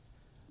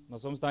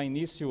Nós vamos dar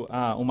início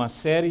a uma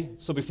série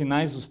sobre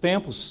finais dos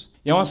tempos.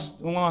 E é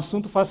um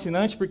assunto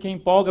fascinante porque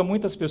empolga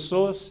muitas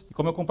pessoas. E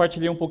como eu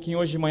compartilhei um pouquinho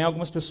hoje de manhã,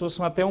 algumas pessoas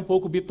são até um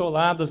pouco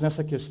bitoladas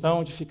nessa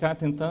questão de ficar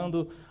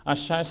tentando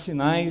achar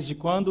sinais de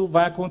quando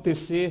vai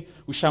acontecer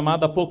o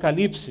chamado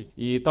apocalipse.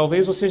 E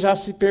talvez você já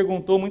se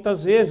perguntou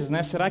muitas vezes,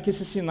 né? Será que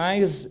esses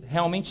sinais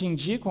realmente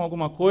indicam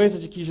alguma coisa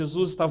de que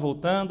Jesus está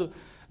voltando?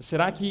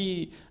 Será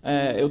que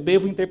eu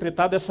devo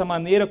interpretar dessa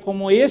maneira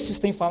como esses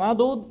têm falado?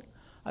 Ou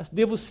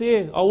devo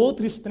ser, ao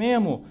outro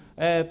extremo,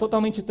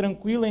 totalmente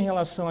tranquilo em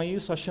relação a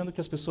isso, achando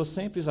que as pessoas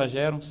sempre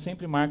exageram,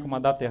 sempre marcam uma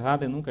data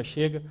errada e nunca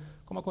chega,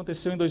 como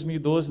aconteceu em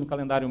 2012 no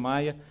calendário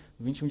maia,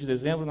 21 de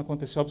dezembro, não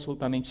aconteceu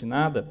absolutamente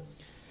nada.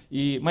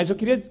 Mas eu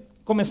queria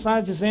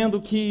começar dizendo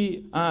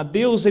que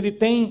Deus ele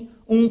tem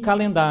um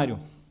calendário,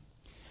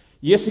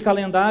 e esse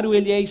calendário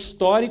ele é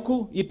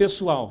histórico e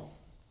pessoal,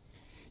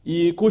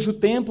 e cujo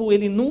tempo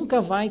ele nunca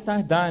vai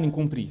tardar em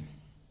cumprir.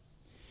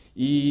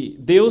 E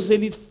Deus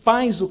ele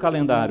faz o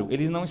calendário,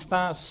 ele não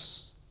está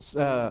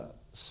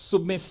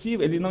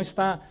submissivo, ele não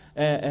está,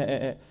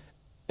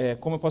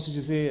 como eu posso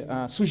dizer,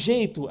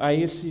 sujeito a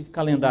esse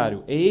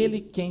calendário. É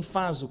Ele quem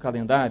faz o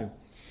calendário.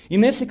 E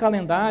nesse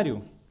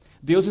calendário,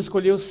 Deus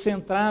escolheu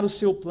centrar o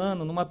seu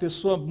plano numa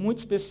pessoa muito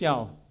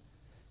especial.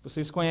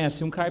 Vocês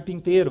conhecem, um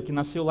carpinteiro que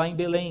nasceu lá em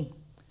Belém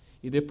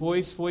e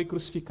depois foi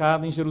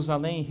crucificado em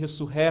Jerusalém,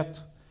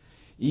 ressurreto,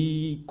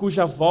 e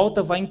cuja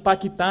volta vai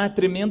impactar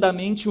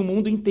tremendamente o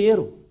mundo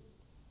inteiro.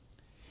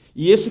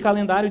 E esse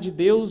calendário de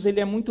Deus, ele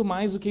é muito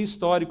mais do que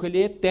histórico, ele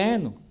é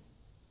eterno.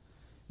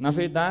 Na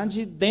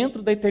verdade,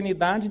 dentro da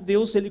eternidade,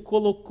 Deus ele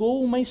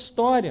colocou uma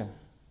história.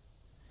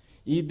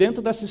 E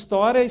dentro dessa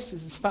história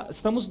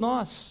estamos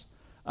nós.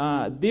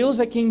 Deus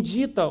é quem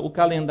dita o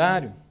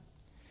calendário.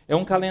 É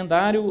um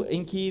calendário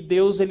em que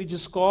Deus ele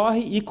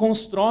discorre e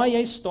constrói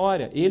a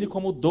história. Ele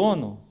como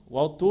dono, o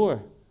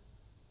autor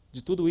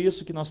de tudo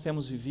isso que nós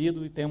temos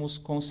vivido e temos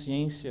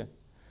consciência.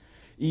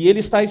 E ele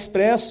está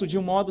expresso de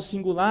um modo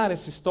singular,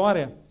 essa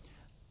história,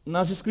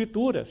 nas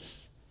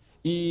Escrituras.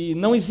 E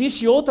não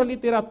existe outra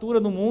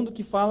literatura no mundo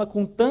que fala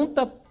com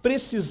tanta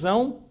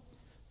precisão,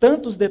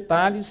 tantos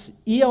detalhes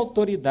e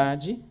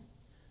autoridade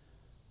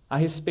a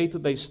respeito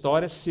da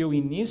história, seu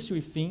início e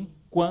fim,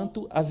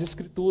 quanto as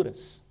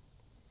Escrituras.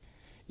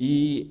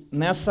 E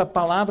nessa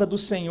palavra do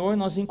Senhor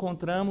nós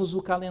encontramos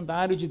o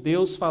calendário de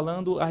Deus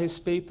falando a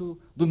respeito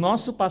do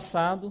nosso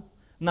passado,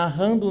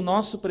 narrando o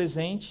nosso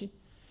presente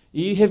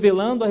e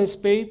revelando a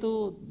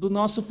respeito do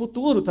nosso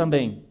futuro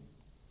também.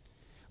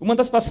 Uma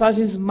das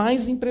passagens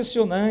mais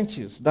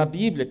impressionantes da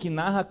Bíblia, que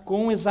narra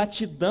com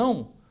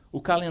exatidão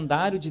o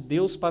calendário de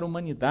Deus para a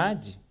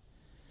humanidade,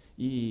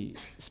 e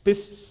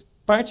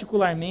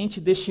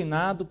particularmente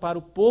destinado para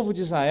o povo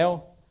de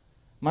Israel,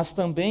 mas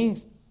também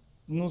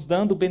nos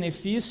dando o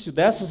benefício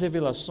dessas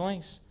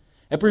revelações,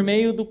 é por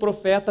meio do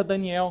profeta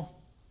Daniel.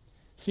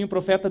 Sim, o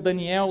profeta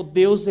Daniel,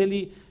 Deus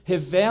ele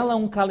revela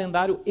um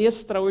calendário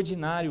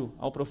extraordinário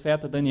ao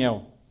profeta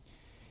Daniel.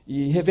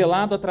 E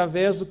revelado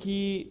através do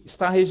que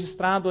está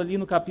registrado ali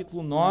no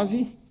capítulo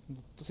 9,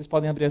 vocês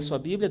podem abrir a sua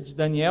Bíblia, de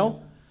Daniel,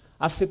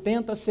 as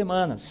 70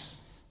 semanas.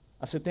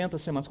 As 70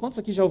 semanas. Quantos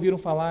aqui já ouviram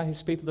falar a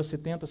respeito das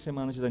 70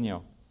 semanas de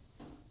Daniel?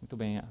 Muito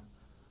bem,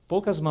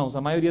 poucas mãos,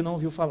 a maioria não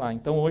ouviu falar.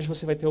 Então hoje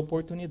você vai ter a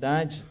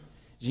oportunidade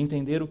de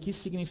entender o que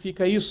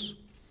significa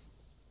isso.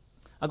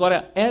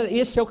 Agora,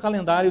 esse é o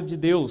calendário de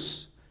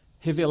Deus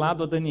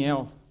revelado a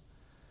Daniel,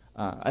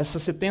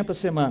 essas 70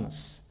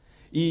 semanas.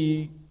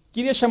 E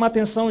queria chamar a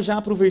atenção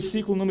já para o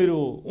versículo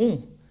número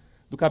 1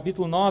 do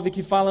capítulo 9,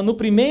 que fala: no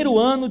primeiro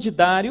ano de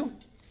Dário,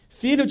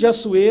 filho de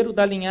Assuero,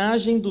 da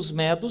linhagem dos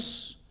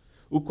Medos,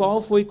 o qual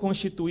foi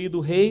constituído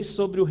rei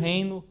sobre o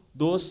reino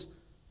dos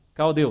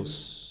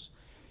caldeus.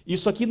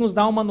 Isso aqui nos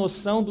dá uma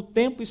noção do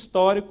tempo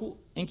histórico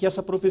em que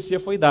essa profecia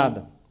foi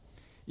dada.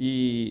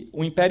 E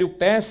o Império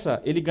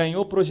Persa, ele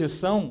ganhou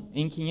projeção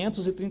em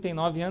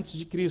 539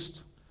 a.C.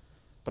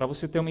 Para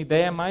você ter uma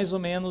ideia, mais ou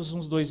menos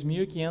uns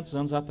 2.500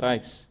 anos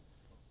atrás.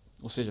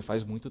 Ou seja,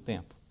 faz muito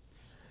tempo.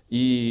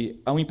 E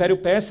o Império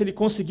Persa ele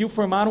conseguiu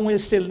formar um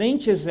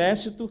excelente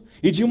exército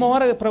e de uma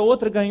hora para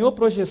outra ganhou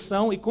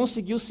projeção e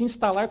conseguiu se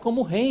instalar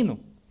como reino.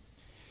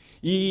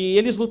 E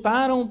eles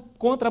lutaram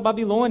contra a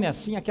Babilônia,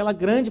 sim, aquela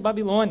grande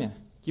Babilônia,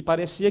 que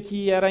parecia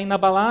que era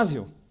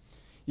inabalável.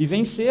 E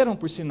venceram,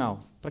 por sinal.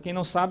 Para quem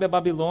não sabe, a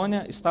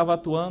Babilônia estava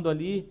atuando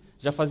ali,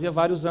 já fazia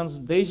vários anos,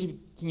 desde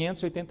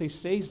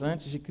 586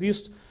 a.C.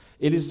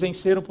 Eles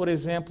venceram, por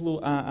exemplo,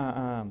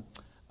 a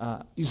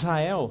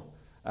Israel,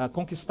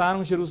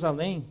 conquistaram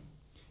Jerusalém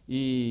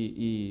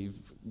e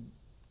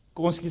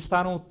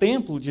conquistaram o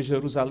templo de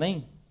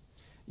Jerusalém.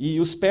 E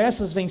os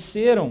persas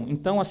venceram,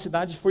 então, a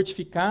cidade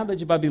fortificada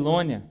de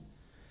Babilônia,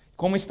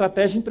 com uma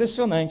estratégia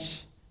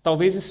impressionante.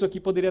 Talvez isso aqui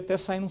poderia até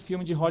sair num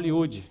filme de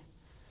Hollywood.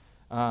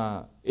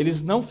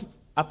 Eles não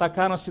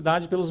atacaram a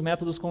cidade pelos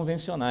métodos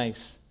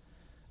convencionais,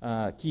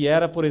 que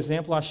era, por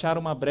exemplo, achar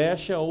uma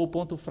brecha ou o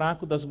ponto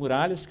fraco das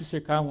muralhas que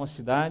cercavam a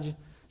cidade,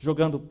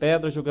 jogando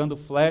pedras, jogando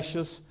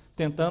flechas,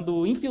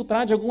 tentando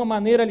infiltrar de alguma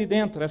maneira ali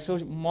dentro. Esse é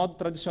o modo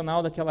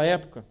tradicional daquela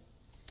época.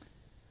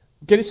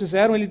 O que eles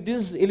fizeram?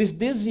 Eles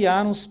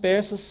desviaram os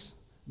persas,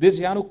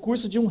 desviaram o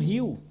curso de um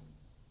rio.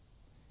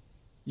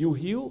 E o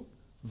rio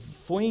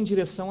foi em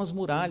direção às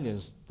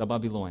muralhas da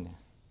Babilônia.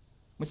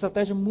 Uma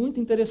estratégia muito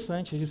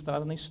interessante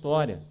registrada na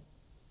história.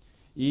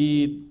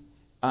 E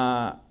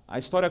a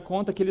história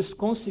conta que eles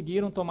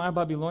conseguiram tomar a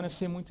Babilônia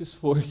sem muito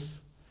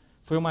esforço.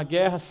 Foi uma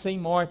guerra sem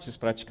mortes,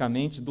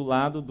 praticamente, do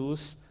lado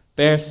dos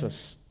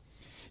persas.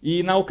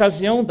 E na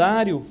ocasião,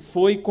 Dário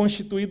foi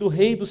constituído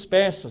rei dos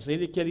persas,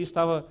 ele que ali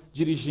estava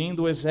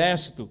dirigindo o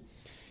exército,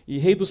 e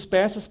rei dos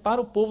persas para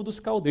o povo dos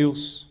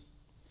caldeus.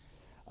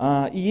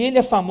 E ele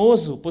é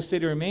famoso,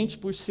 posteriormente,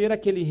 por ser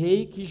aquele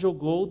rei que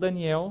jogou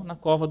Daniel na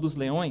cova dos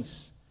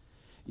leões.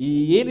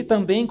 E ele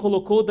também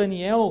colocou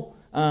Daniel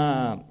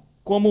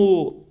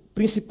como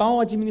principal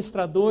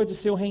administrador de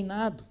seu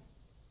reinado.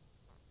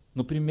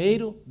 No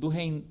primeiro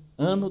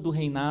ano do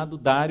reinado,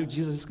 Dário,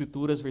 diz as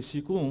Escrituras,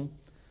 versículo 1,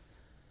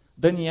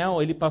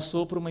 Daniel ele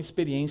passou por uma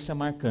experiência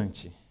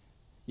marcante.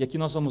 E aqui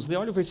nós vamos ler,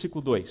 olha o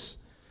versículo 2.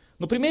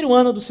 No primeiro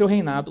ano do seu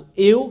reinado,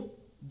 eu,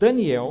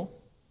 Daniel,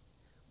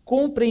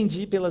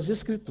 compreendi pelas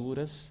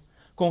Escrituras,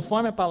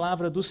 conforme a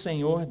palavra do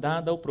Senhor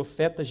dada ao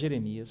profeta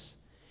Jeremias,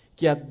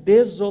 que a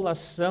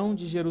desolação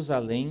de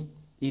Jerusalém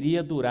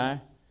iria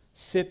durar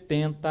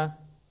 70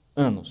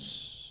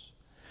 anos.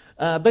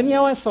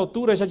 Daniel, a essa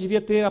altura, já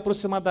devia ter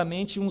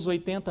aproximadamente uns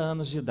 80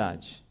 anos de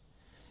idade.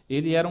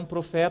 Ele era um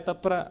profeta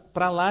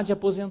para lá de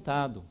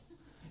aposentado.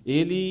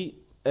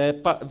 Ele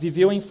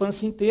viveu a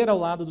infância inteira ao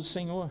lado do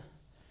Senhor.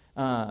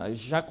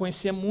 Já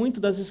conhecia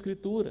muito das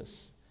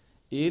Escrituras.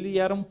 Ele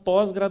era um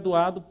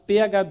pós-graduado,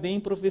 PhD em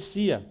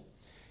profecia.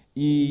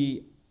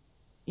 E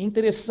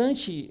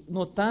interessante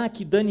notar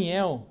que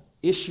Daniel,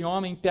 este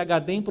homem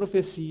PhD em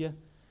profecia,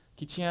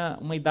 que tinha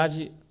uma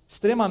idade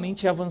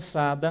extremamente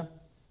avançada,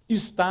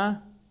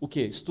 está o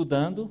quê?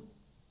 Estudando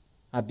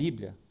a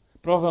Bíblia.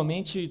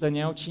 Provavelmente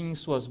Daniel tinha em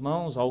suas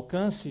mãos, ao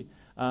alcance,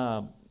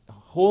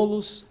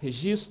 rolos,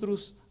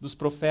 registros dos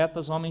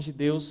profetas, homens de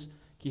Deus,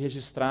 que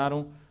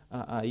registraram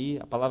aí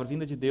a palavra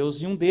vinda de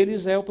Deus, e um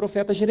deles é o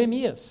profeta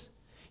Jeremias.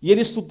 E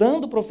ele,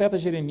 estudando o profeta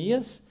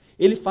Jeremias,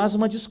 ele faz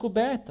uma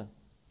descoberta,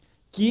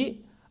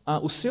 que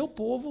o seu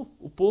povo,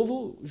 o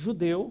povo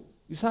judeu,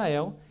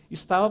 Israel,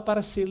 estava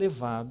para ser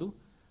levado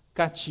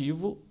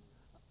cativo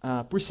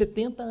por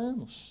 70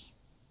 anos.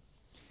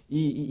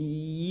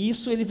 E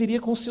isso ele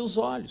viria com seus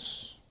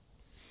olhos.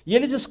 E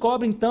ele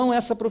descobre então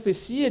essa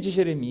profecia de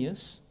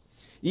Jeremias,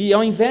 e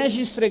ao invés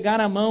de esfregar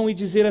a mão e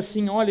dizer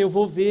assim, olha, eu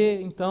vou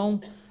ver então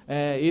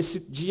esse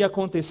dia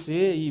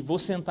acontecer e vou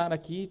sentar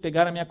aqui,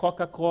 pegar a minha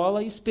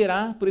Coca-Cola e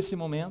esperar por esse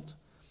momento,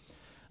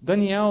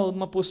 Daniel,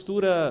 numa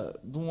postura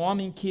de um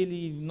homem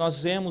que nós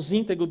vemos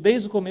íntegro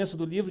desde o começo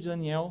do livro de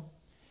Daniel,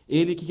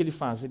 o que ele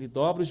faz? Ele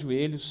dobra os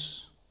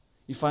joelhos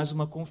e faz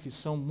uma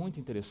confissão muito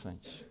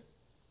interessante.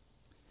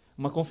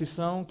 Uma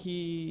confissão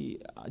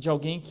de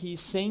alguém que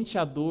sente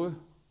a dor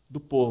do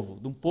povo,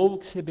 de um povo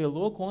que se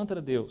rebelou contra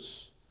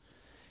Deus.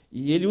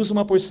 E ele usa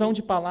uma porção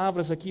de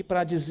palavras aqui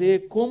para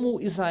dizer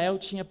como Israel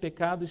tinha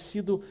pecado e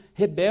sido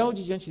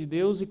rebelde diante de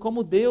Deus, e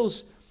como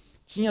Deus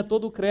tinha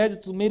todo o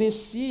crédito,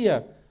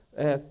 merecia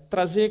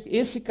trazer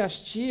esse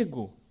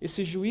castigo,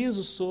 esse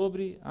juízo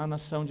sobre a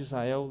nação de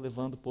Israel,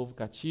 levando o povo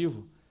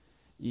cativo.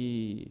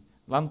 E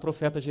lá no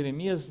profeta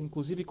Jeremias,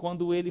 inclusive,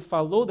 quando ele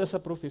falou dessa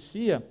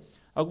profecia,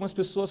 algumas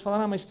pessoas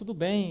falaram, mas tudo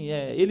bem,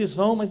 eles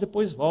vão, mas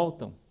depois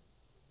voltam.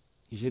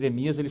 E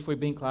Jeremias ele foi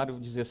bem claro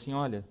em dizer assim,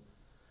 olha,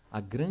 a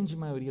grande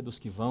maioria dos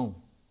que vão,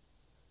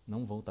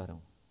 não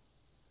voltarão.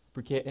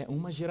 Porque é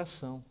uma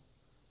geração,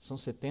 são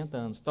 70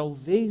 anos.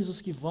 Talvez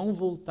os que vão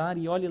voltar,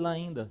 e olhe lá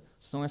ainda,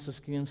 são essas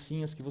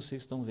criancinhas que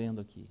vocês estão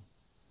vendo aqui.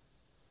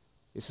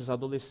 Esses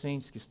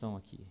adolescentes que estão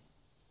aqui.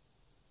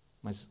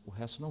 Mas o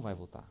resto não vai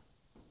voltar.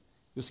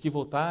 E os que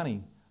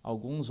voltarem,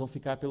 alguns vão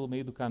ficar pelo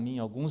meio do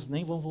caminho, alguns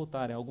nem vão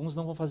voltar, alguns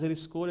não vão fazer a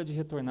escolha de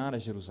retornar a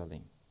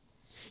Jerusalém.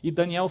 E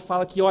Daniel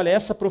fala que, olha,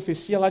 essa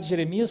profecia lá de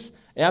Jeremias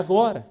é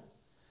agora.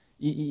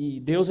 E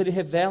Deus ele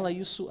revela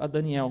isso a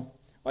Daniel.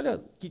 Olha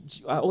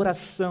a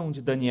oração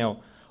de Daniel.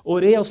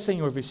 Orei ao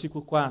Senhor,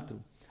 versículo 4,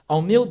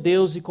 ao meu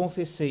Deus e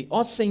confessei,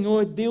 ó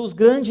Senhor, Deus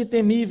grande e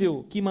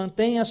temível, que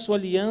mantém a sua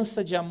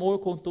aliança de amor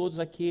com todos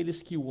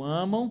aqueles que o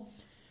amam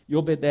e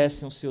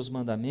obedecem aos seus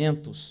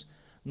mandamentos.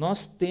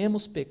 Nós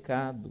temos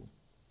pecado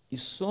e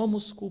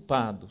somos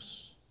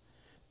culpados.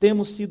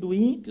 Temos sido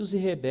ímpios e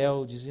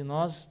rebeldes, e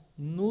nós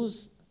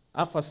nos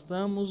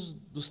afastamos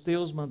dos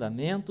teus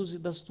mandamentos e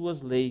das tuas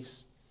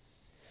leis.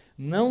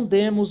 Não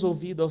demos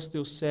ouvido aos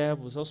teus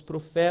servos, aos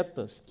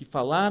profetas, que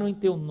falaram em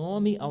teu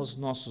nome aos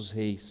nossos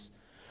reis,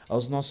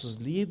 aos nossos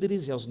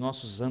líderes e aos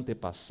nossos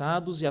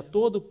antepassados e a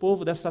todo o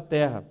povo desta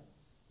terra.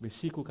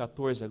 Versículo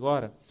 14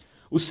 agora.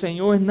 O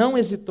Senhor não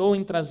hesitou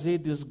em trazer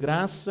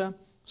desgraça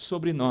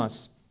sobre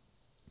nós,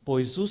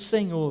 pois o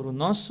Senhor, o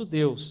nosso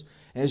Deus,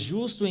 é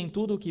justo em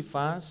tudo o que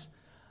faz,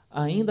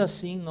 ainda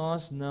assim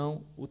nós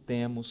não o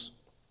temos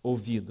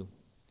ouvido.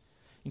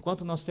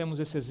 Enquanto nós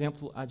temos esse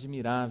exemplo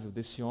admirável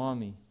desse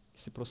homem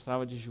que se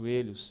prostrava de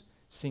joelhos,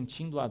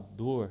 sentindo a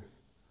dor,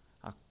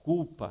 a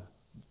culpa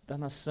da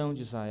nação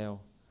de Israel,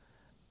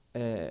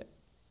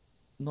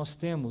 nós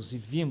temos e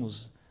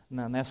vimos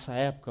nessa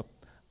época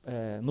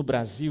no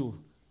Brasil,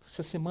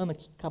 essa semana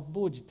que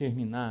acabou de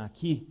terminar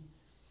aqui,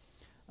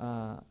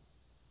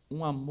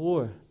 um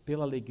amor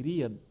pela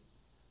alegria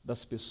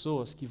das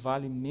pessoas que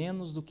vale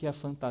menos do que a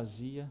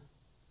fantasia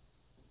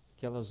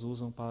que elas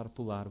usam para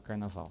pular o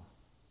carnaval.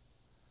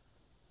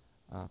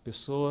 Há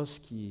pessoas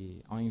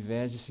que, ao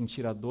invés de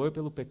sentir a dor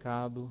pelo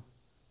pecado,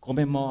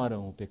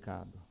 comemoram o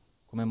pecado,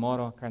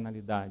 comemoram a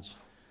carnalidade.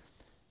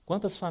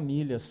 Quantas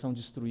famílias são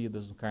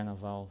destruídas no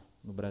carnaval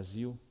no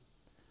Brasil?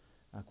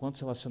 Quantos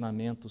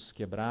relacionamentos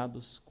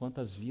quebrados,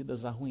 quantas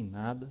vidas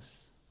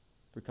arruinadas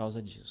por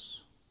causa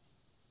disso.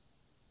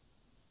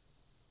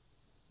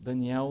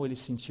 Daniel, ele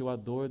sentiu a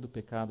dor do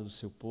pecado do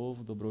seu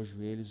povo, dobrou os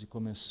joelhos e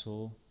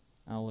começou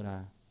a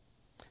orar.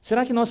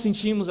 Será que nós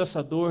sentimos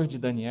essa dor de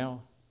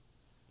Daniel?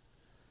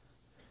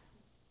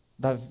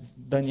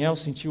 Daniel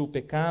sentiu o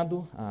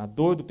pecado, a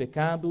dor do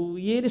pecado,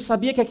 e ele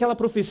sabia que aquela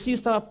profecia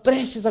estava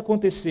prestes a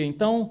acontecer.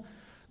 Então,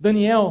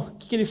 Daniel, o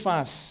que ele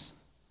faz?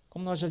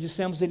 Como nós já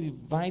dissemos, ele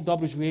vai,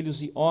 dobra os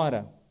joelhos e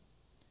ora.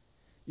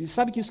 E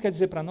sabe o que isso quer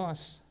dizer para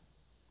nós?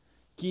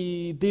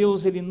 Que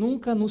Deus, ele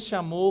nunca nos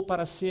chamou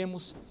para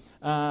sermos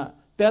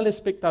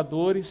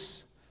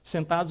telespectadores,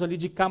 sentados ali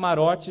de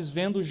camarotes,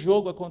 vendo o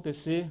jogo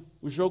acontecer,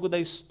 o jogo da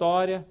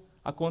história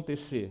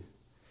acontecer.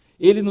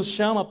 Ele nos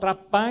chama para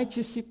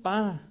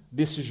participar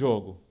desse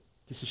jogo,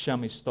 que se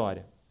chama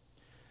história.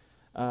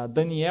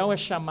 Daniel é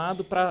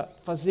chamado para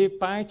fazer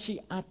parte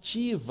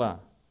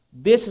ativa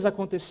desses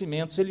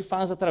acontecimentos. Ele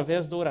faz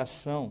através da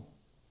oração.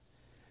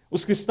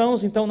 Os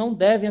cristãos, então, não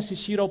devem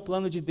assistir ao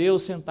plano de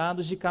Deus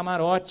sentados de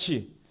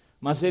camarote,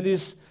 mas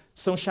eles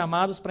são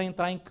chamados para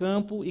entrar em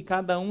campo e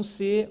cada um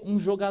ser um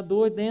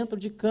jogador dentro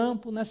de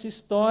campo, nessa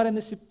história,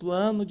 nesse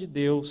plano de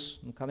Deus,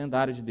 no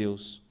calendário de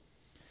Deus.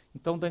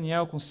 Então,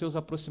 Daniel, com seus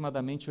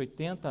aproximadamente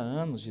 80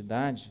 anos de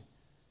idade,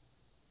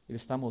 ele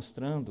está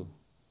mostrando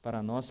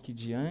para nós que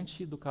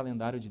diante do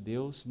calendário de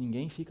Deus,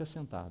 ninguém fica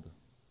sentado.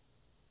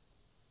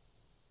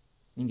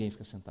 Ninguém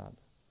fica sentado.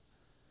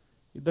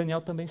 E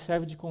Daniel também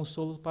serve de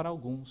consolo para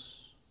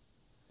alguns,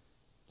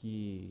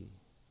 que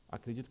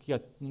acredito que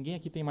ninguém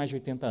aqui tem mais de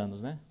 80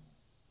 anos, né?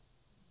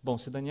 Bom,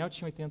 se Daniel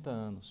tinha 80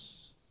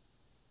 anos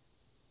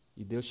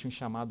e Deus tinha um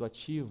chamado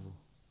ativo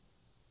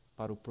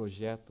para o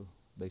projeto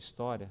da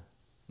história,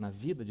 na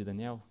vida de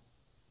Daniel,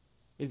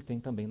 ele tem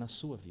também na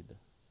sua vida.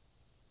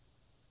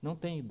 Não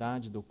tem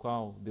idade do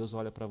qual Deus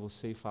olha para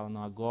você e fala,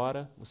 não,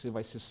 agora você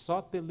vai ser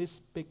só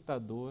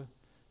telespectador,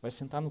 vai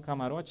sentar no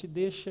camarote e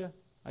deixa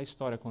a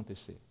história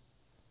acontecer.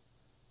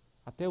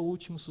 Até o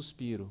último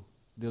suspiro,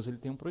 Deus ele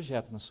tem um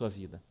projeto na sua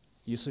vida.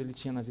 Isso ele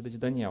tinha na vida de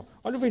Daniel.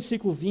 Olha o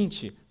versículo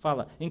 20,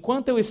 fala,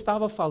 enquanto eu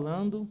estava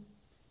falando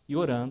e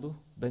orando,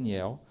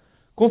 Daniel,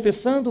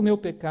 confessando o meu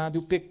pecado e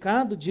o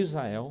pecado de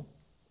Israel,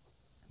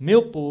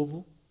 meu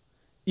povo,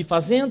 e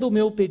fazendo o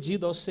meu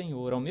pedido ao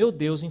Senhor, ao meu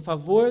Deus, em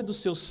favor do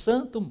seu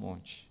santo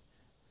monte.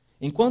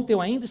 Enquanto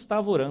eu ainda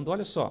estava orando,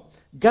 olha só,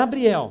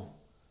 Gabriel,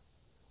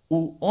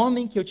 o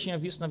homem que eu tinha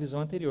visto na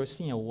visão anterior,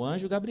 sim, é o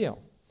anjo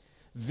Gabriel,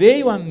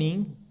 veio a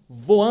mim,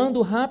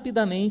 voando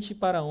rapidamente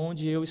para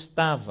onde eu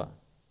estava,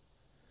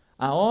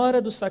 à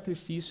hora do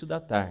sacrifício da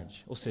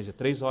tarde, ou seja,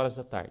 3 horas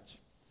da tarde.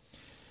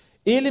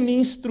 Ele me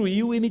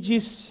instruiu e me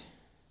disse,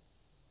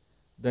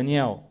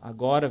 Daniel,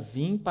 agora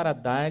vim para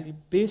dar-lhe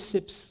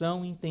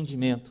percepção e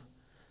entendimento.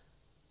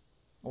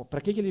 Para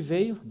que ele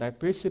veio? Dar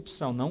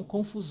percepção, não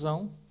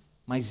confusão,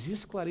 mas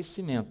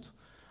esclarecimento.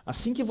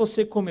 Assim que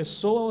você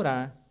começou a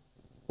orar,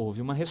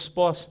 houve uma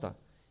resposta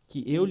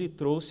que eu lhe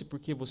trouxe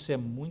porque você é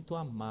muito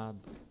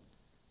amado.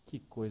 Que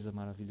coisa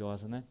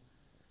maravilhosa, né?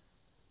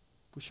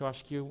 Puxa, eu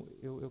acho que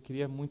eu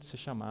queria muito ser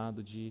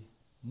chamado de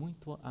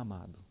muito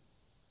amado.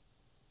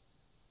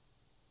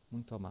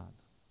 Muito amado.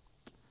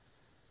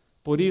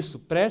 Por isso,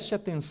 preste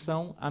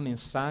atenção à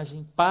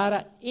mensagem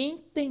para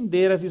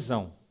entender a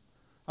visão.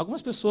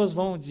 Algumas pessoas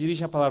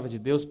dirigem a palavra de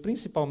Deus,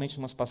 principalmente em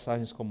umas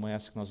passagens como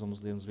essa que nós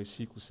vamos ler nos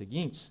versículos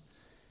seguintes,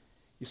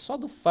 e só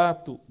do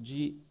fato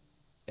de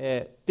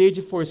ter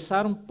de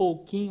forçar um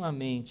pouquinho a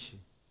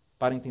mente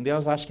para entender,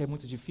 elas acham que é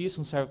muito difícil,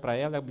 não serve para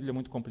ela, a Bíblia é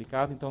muito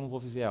complicada, então eu não vou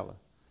viver ela.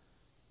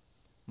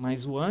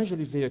 Mas o anjo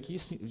ele veio aqui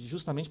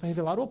justamente para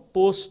revelar o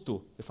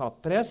oposto. Ele fala,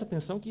 presta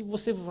atenção que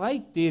você vai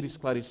ter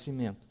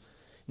esclarecimento.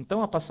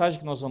 Então a passagem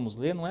que nós vamos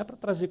ler não é para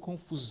trazer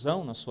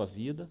confusão na sua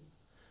vida,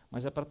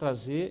 mas é para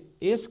trazer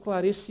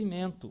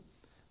esclarecimento.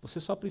 Você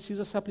só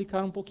precisa se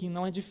aplicar um pouquinho,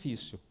 não é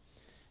difícil.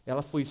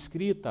 Ela foi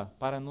escrita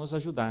para nos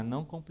ajudar,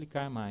 não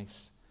complicar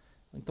mais.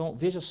 Então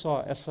veja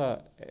só,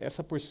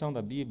 essa porção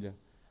da Bíblia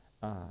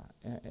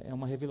é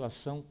uma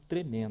revelação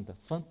tremenda,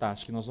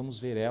 fantástica, nós vamos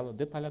ver ela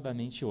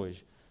detalhadamente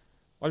hoje.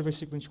 Olha o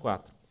versículo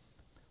 24.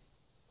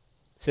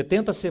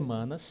 70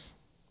 semanas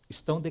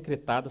estão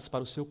decretadas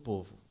para o seu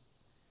povo,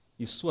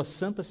 e sua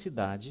santa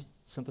cidade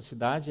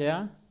é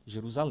a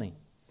Jerusalém,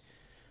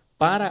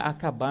 para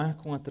acabar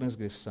com a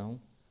transgressão,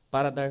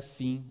 para dar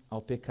fim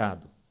ao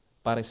pecado,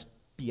 para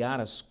expiar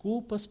as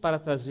culpas, para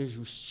trazer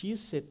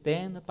justiça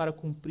eterna, para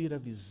cumprir a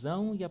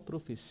visão e a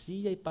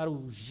profecia, e para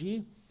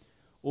ungir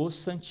o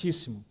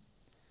Santíssimo.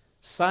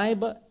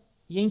 Saiba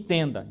e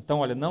entenda. Então,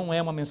 olha, não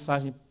é uma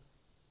mensagem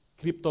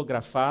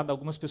criptografada.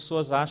 Algumas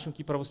pessoas acham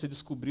que para você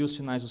descobrir os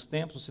finais dos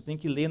tempos, você tem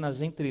que ler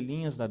nas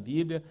entrelinhas da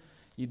Bíblia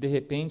e, de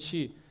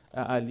repente,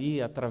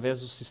 ali,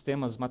 através dos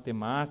sistemas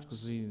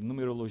matemáticos e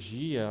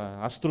numerologia,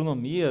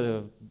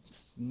 astronomia,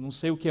 não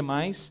sei o que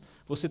mais,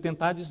 você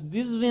tentar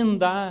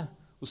desvendar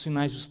os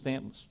finais dos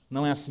tempos.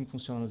 Não é assim que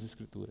funcionam as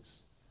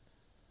Escrituras.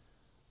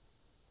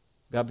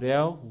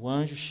 Gabriel, o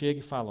anjo, chega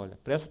e fala, olha,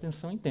 presta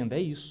atenção e entenda, é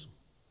isso.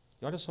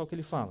 E olha só o que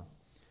ele fala.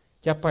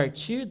 Que a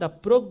partir da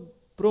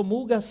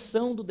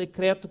promulgação do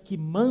decreto que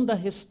manda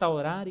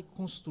restaurar e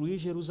construir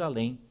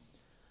Jerusalém,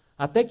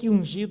 até que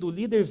ungido o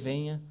líder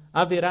venha,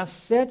 haverá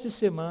 7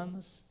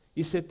 semanas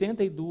e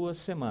 72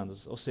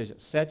 semanas. Ou seja,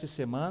 7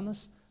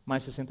 semanas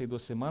mais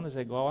 62 semanas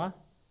é igual a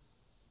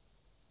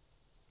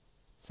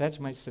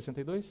 7 mais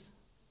 62?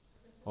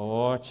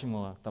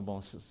 Ótimo, tá bom.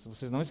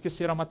 Vocês não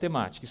esqueceram a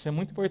matemática, isso é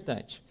muito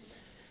importante.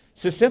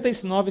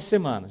 69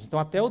 semanas. Então,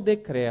 até o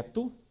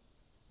decreto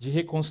de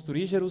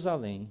reconstruir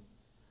Jerusalém,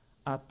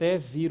 até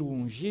vir o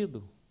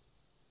ungido,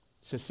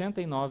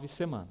 69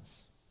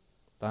 semanas.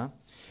 Tá?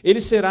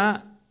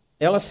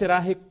 Ela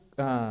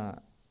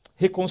será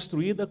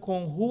reconstruída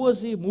com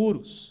ruas e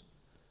muros,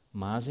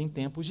 mas em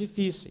tempos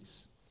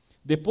difíceis.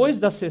 Depois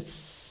das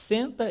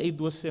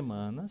 62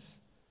 semanas,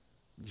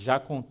 já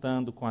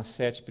contando com as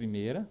 7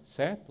 primeiras,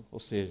 certo? Ou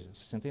seja,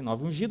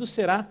 69, o ungido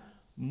será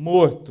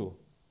morto,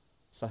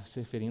 está se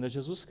referindo a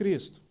Jesus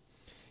Cristo,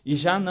 e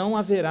já não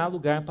haverá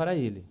lugar para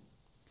ele.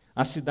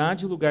 A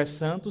cidade e o lugar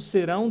santo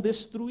serão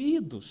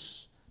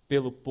destruídos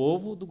pelo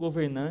povo do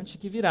governante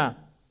que virá.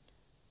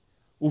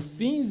 O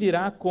fim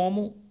virá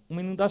como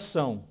uma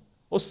inundação,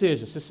 ou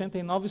seja,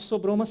 69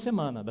 sobrou uma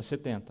semana das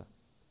 70.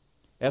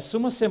 Essa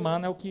uma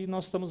semana é o que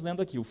nós estamos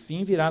lendo aqui. O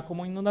fim virá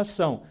como uma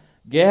inundação.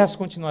 Guerras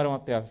continuarão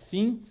até o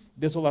fim,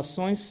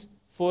 desolações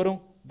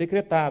foram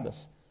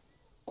decretadas.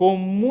 Com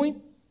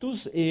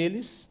muitos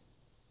eles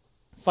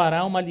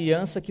fará uma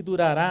aliança que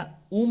durará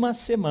uma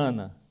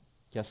semana,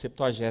 que é a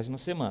 70ª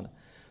semana.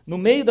 No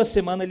meio da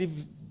semana ele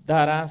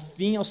dará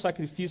fim ao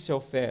sacrifício e à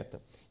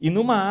oferta. E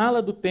numa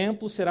ala do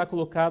templo será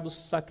colocado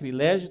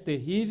sacrilégio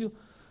terrível,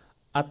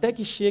 até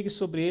que chegue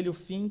sobre ele o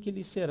fim que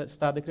lhe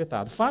está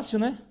decretado. Fácil,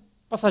 né?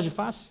 Passagem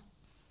fácil.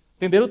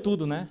 Entenderam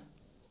tudo, né?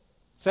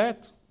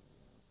 Certo?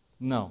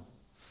 Não.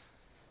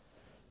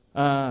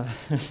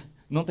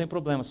 Não tem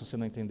problema se você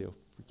não entendeu,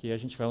 porque a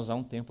gente vai usar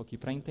um tempo aqui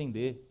para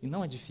entender, e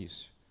não é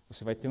difícil.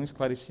 Você vai ter um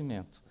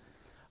esclarecimento.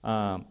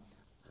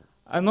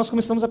 Nós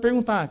começamos a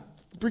perguntar,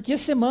 por que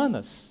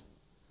semanas?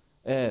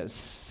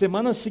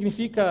 Semanas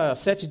significa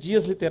 7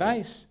 dias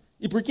literais?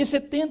 E por que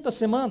 70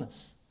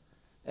 semanas?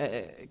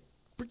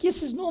 Por que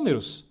esses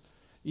números?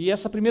 E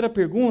essa primeira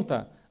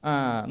pergunta,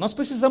 nós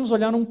precisamos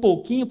olhar um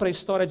pouquinho para a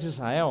história de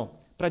Israel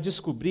para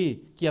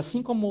descobrir que,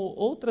 assim como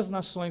outras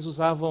nações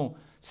usavam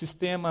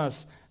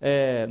sistemas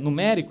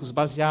numéricos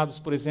baseados,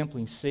 por exemplo,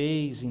 em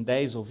 6, em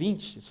 10 ou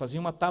 20, eles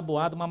faziam uma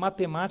tabuada, uma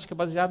matemática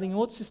baseada em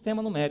outro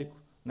sistema numérico.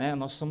 Né?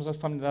 Nós somos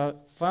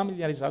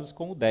familiarizados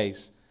com o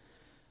 10.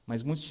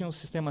 Mas muitos tinham o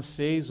sistema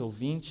 6 ou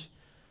 20.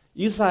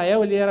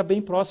 Israel ele era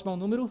bem próximo ao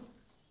número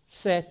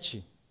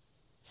 7.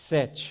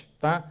 7,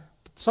 tá?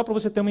 Só para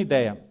você ter uma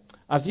ideia,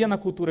 havia na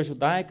cultura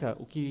judaica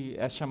o que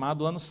é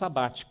chamado ano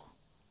sabático,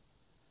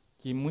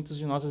 que muitos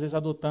de nós às vezes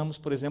adotamos,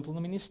 por exemplo, no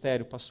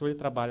ministério. O pastor ele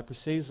trabalha por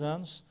 6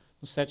 anos,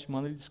 no 7º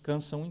ano ele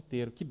descansa um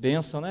inteiro. Que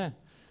bênção, né?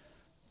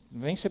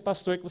 Vem ser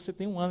pastor que você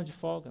tem 1 ano de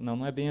folga. Não,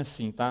 não é bem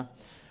assim, tá?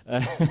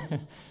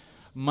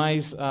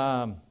 Mas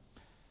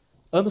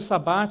ano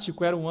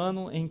sabático era um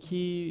ano em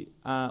que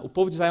o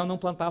povo de Israel não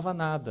plantava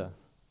nada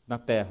na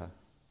terra.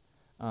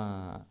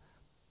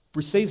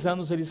 Por 6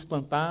 anos eles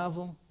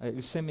plantavam,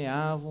 eles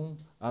semeavam,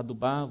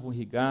 adubavam,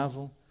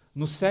 irrigavam.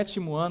 No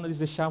 7º ano eles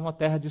deixavam a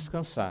terra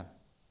descansar.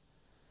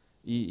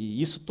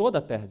 E isso toda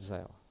a terra de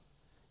Israel.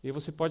 E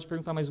você pode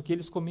perguntar, mas o que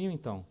eles comiam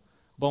então?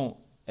 Bom,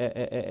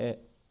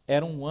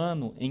 era um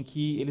ano em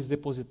que eles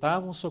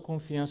depositavam sua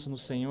confiança no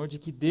Senhor de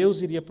que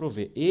Deus iria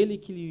prover. Ele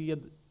que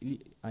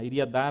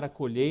iria dar a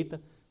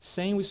colheita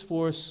sem o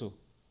esforço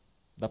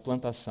da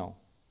plantação.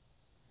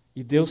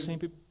 E Deus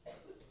sempre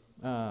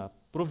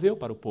proveu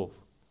para o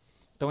povo.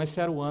 Então esse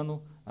era o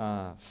ano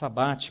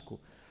sabático.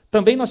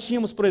 Também nós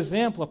tínhamos, por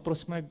exemplo, a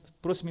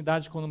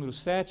proximidade com o número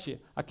 7,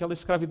 aquela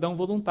escravidão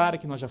voluntária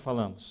que nós já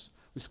falamos.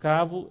 O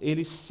escravo,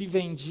 ele se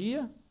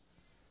vendia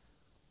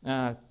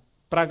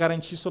para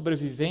garantir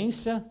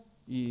sobrevivência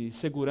e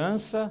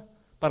segurança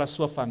para a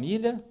sua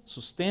família,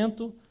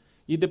 sustento,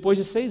 e depois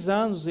de 6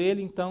 anos,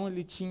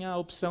 ele tinha a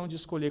opção de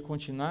escolher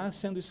continuar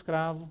sendo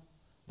escravo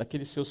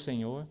daquele seu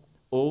senhor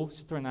ou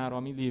se tornar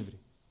homem livre.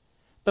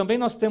 Também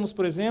nós temos,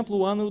 por exemplo,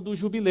 o ano do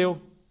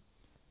jubileu,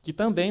 que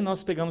também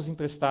nós pegamos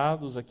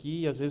emprestados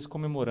aqui e às vezes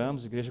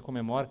comemoramos, a igreja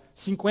comemora,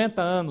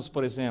 50 anos,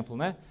 por exemplo,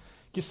 né?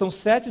 Que são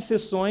 7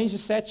 sessões de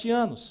 7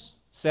 anos.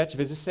 7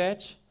 vezes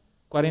 7,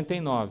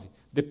 49.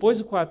 Depois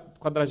do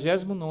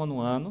 49º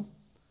ano,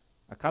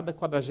 a cada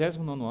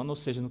 49º ano, ou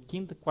seja, no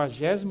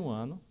 50º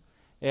ano,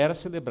 era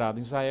celebrado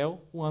em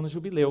Israel o ano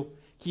jubileu,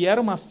 que era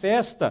uma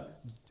festa,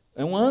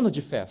 é um ano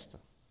de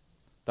festa.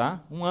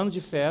 Tá? Um ano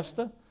de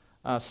festa,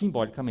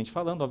 simbolicamente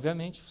falando,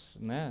 obviamente,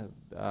 né?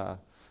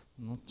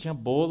 Não tinha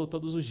bolo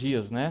todos os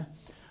dias, né?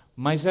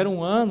 Mas era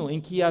um ano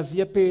em que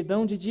havia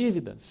perdão de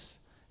dívidas.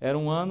 Era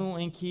um ano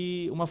em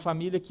que uma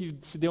família que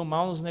se deu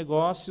mal nos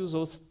negócios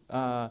ou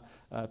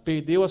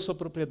perdeu a sua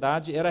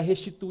propriedade, era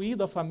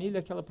restituído à família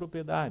aquela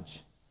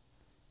propriedade.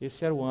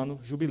 Esse era o ano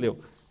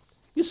jubileu.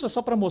 Isso é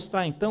só para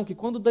mostrar, então, que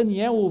quando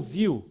Daniel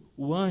ouviu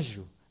o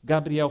anjo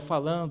Gabriel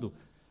falando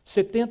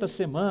 70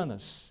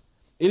 semanas,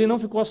 ele não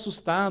ficou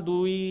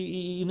assustado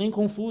e nem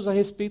confuso a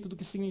respeito do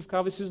que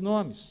significavam esses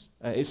nomes,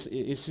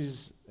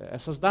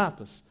 essas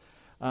datas.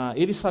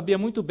 Ele sabia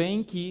muito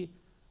bem que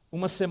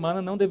uma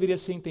semana não deveria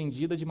ser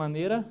entendida de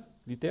maneira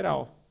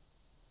literal.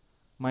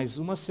 Mas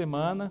uma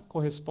semana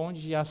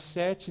corresponde a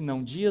 7,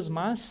 não dias,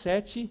 mas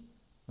 7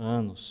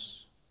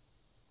 anos.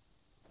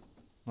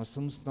 Nós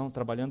estamos então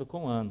trabalhando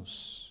com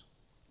anos.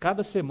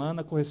 Cada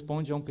semana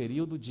corresponde a um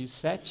período de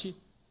 7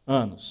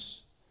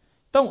 anos.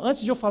 Então,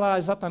 antes de eu falar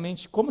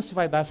exatamente como se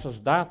vai dar essas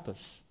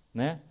datas,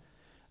 né,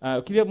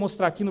 eu queria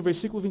mostrar aqui no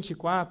versículo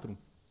 24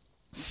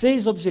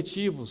 6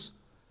 objetivos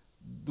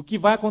do que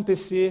vai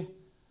acontecer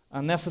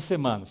nessa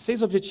semana.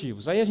 6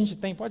 objetivos. Aí a gente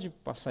tem, pode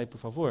passar aí, por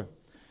favor?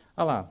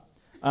 Olha lá.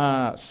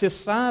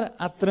 Cessar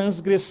a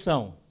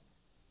transgressão.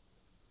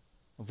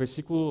 O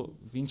versículo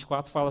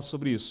 24 fala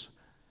sobre isso.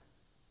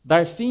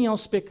 Dar fim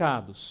aos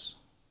pecados.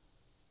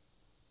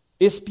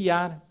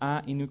 Expiar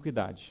a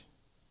iniquidade.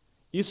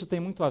 Isso tem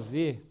muito a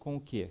ver com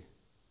o quê?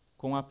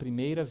 Com a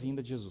primeira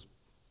vinda de Jesus.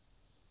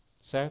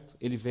 Certo?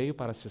 Ele veio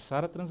para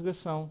cessar a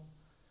transgressão,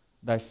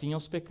 dar fim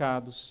aos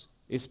pecados,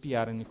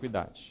 expiar a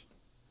iniquidade.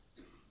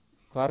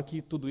 Claro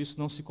que tudo isso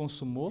não se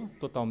consumou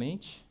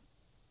totalmente,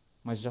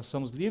 mas já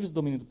somos livres do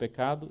domínio do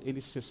pecado,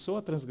 ele cessou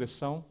a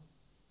transgressão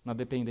na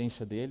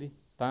dependência dele,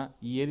 tá?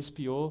 E ele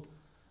expiou,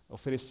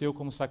 ofereceu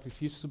como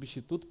sacrifício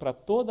substituto para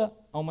toda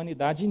a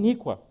humanidade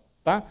iníqua.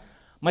 Tá?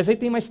 Mas aí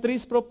tem mais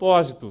 3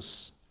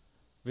 propósitos.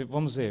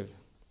 Vamos ver.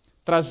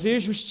 Trazer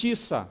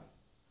justiça,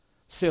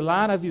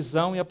 selar a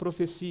visão e a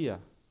profecia,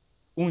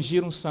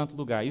 ungir um santo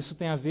lugar. Isso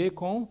tem a ver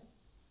com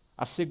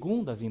a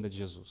segunda vinda de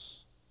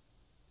Jesus.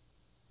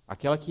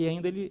 Aquela que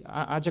ainda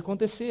há de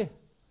acontecer.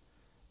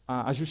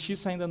 A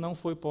justiça ainda não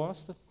foi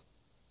posta.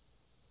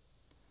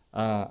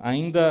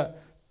 Ainda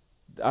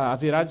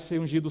haverá de ser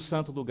ungido o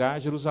santo lugar.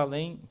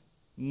 Jerusalém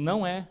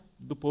não é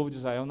do povo de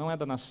Israel, não é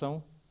da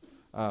nação.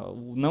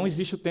 Não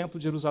existe o templo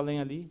de Jerusalém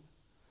ali.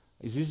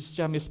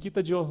 Existe a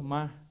mesquita de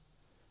Ormar,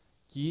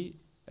 que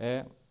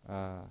é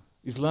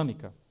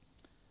islâmica.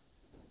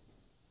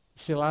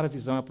 Selar a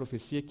visão e a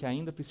profecia que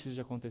ainda precisa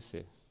de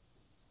acontecer.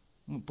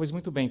 Pois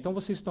muito bem, então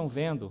vocês estão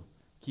vendo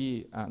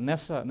que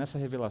nessa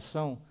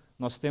revelação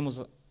nós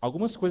temos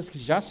algumas coisas que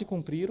já se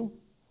cumpriram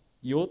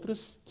e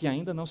outras que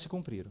ainda não se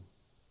cumpriram.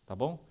 Tá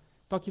bom?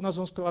 Então aqui nós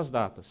vamos pelas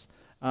datas.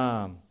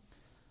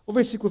 O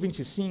versículo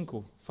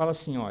 25 fala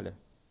assim, olha,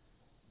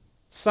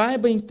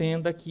 saiba e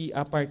entenda que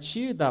a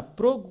partir da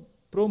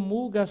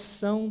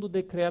promulgação do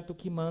decreto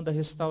que manda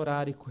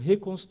restaurar e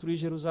reconstruir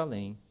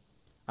Jerusalém,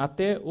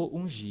 até o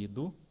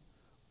ungido,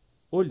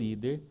 o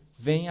líder,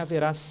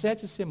 haverá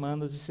 7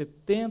 semanas e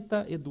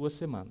 72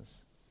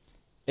 semanas.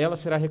 Ela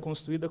será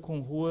reconstruída com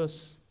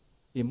ruas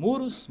e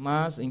muros,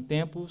 mas em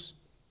tempos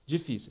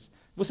difíceis.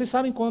 Vocês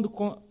sabem quando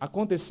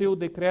aconteceu o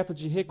decreto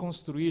de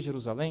reconstruir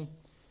Jerusalém?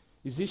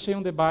 Existe aí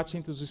um debate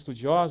entre os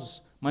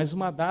estudiosos, mas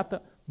uma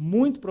data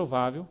muito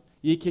provável,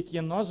 e que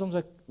nós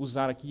vamos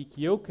usar aqui,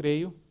 que eu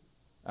creio,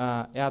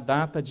 é a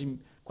data de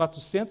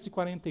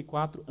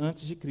 444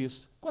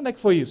 a.C. Quando é que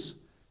foi isso?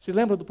 Você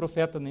lembra do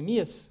profeta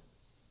Neemias?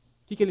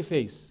 O que ele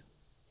fez?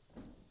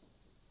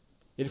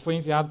 Ele foi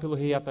enviado pelo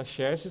rei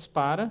Ataxerxes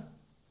para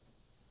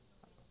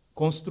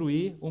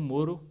construir o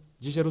muro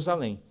de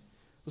Jerusalém.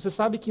 Você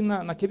sabe que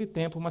naquele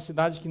tempo, uma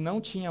cidade que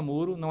não tinha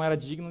muro não era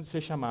digna de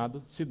ser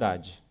chamado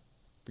cidade,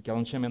 porque ela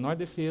não tinha a menor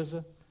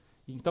defesa.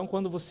 Então,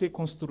 quando você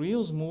construir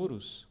os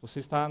muros, você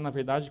está, na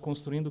verdade,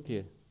 construindo o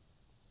quê?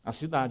 A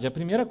cidade. É a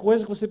primeira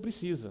coisa que você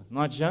precisa.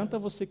 Não adianta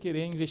você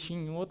querer investir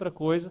em outra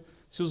coisa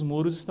se os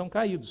muros estão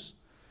caídos.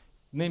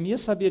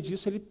 Neemias sabia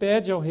disso, ele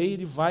pede ao rei,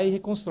 ele vai e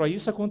reconstrói.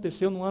 Isso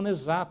aconteceu no ano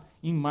exato,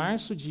 em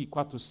março de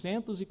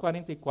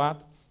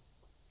 444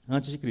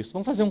 a.C.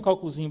 Vamos fazer um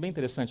cálculozinho bem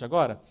interessante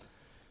agora?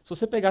 Se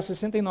você pegar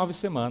 69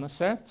 semanas,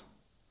 certo?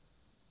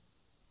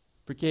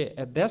 Porque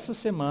é dessa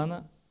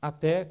semana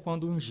até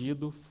quando o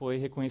ungido foi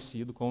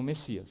reconhecido como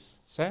Messias,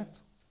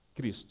 certo?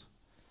 Cristo.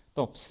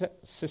 Então,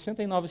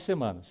 69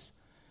 semanas,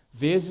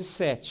 vezes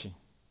 7,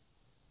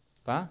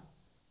 tá?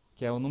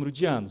 Que é o número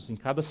de anos em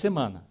cada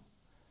semana,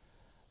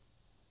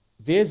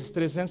 vezes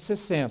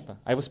 360.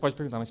 Aí você pode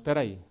perguntar, mas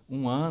espera aí,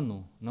 um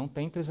ano não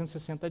tem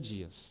 360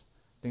 dias,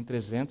 tem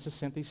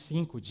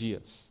 365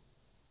 dias.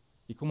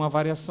 E com uma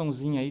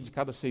variaçãozinha aí de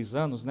cada 6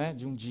 anos, né,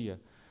 de um dia.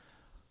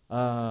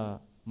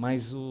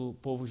 Mas o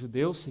povo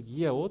judeu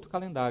seguia outro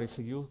calendário, ele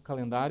seguia o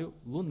calendário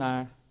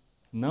lunar,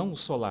 não o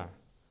solar.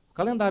 O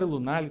calendário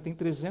lunar ele tem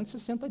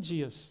 360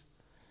 dias.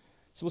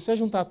 Se você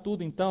juntar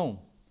tudo, então,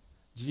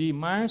 de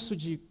março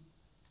de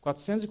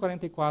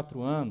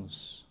 444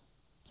 anos,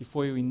 que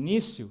foi o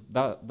início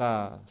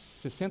das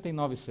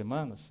 69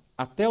 semanas,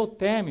 até o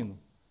término,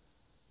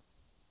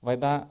 vai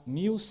dar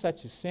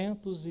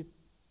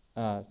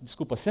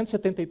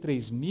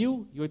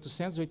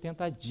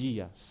 173.880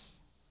 dias.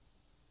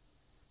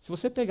 Se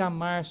você pegar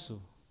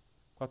março,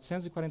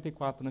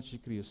 444 a.C.,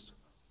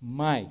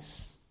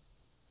 mais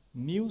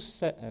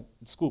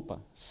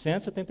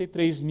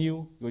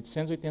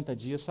 173.880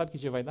 dias, sabe que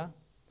dia vai dar?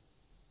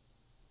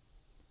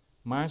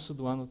 Março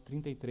do ano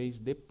 33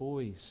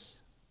 depois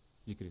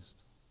de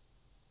Cristo.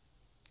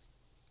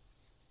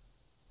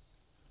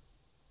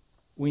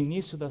 O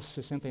início das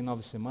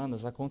 69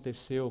 semanas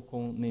aconteceu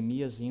com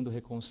Neemias indo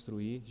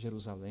reconstruir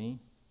Jerusalém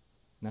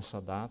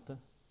nessa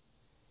data,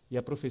 e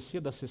a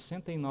profecia das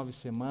 69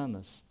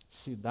 semanas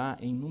se dá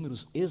em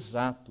números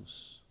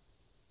exatos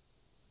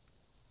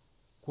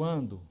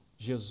quando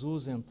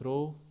Jesus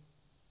entrou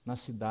na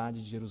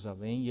cidade de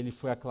Jerusalém e ele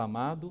foi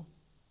aclamado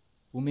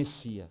o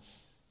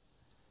Messias.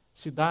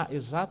 Se dá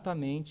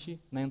exatamente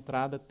na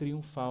entrada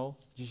triunfal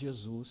de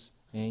Jesus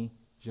em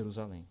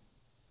Jerusalém.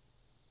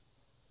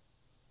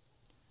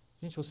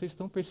 Gente, vocês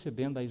estão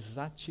percebendo a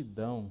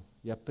exatidão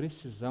e a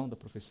precisão da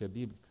profecia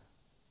bíblica?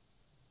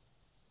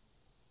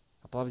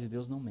 A palavra de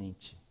Deus não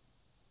mente.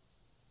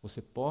 Você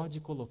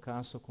pode colocar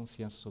a sua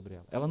confiança sobre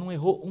ela. Ela não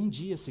errou um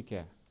dia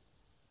sequer.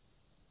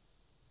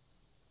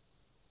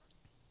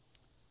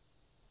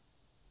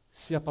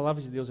 Se a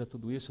palavra de Deus é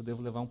tudo isso, eu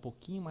devo levar um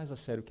pouquinho mais a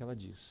sério o que ela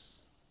diz.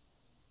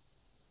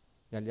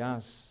 E,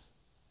 aliás,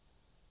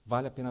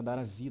 vale a pena dar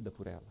a vida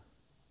por ela.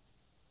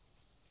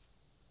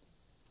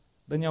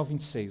 Daniel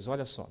 26,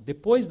 olha só.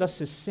 Depois das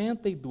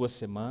 62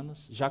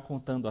 semanas, já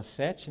contando as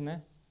 7,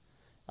 né?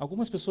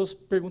 Algumas pessoas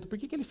perguntam por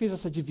que ele fez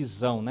essa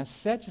divisão, né?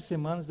 7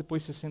 semanas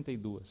depois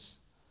 62.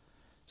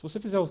 Se você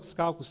fizer os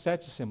cálculos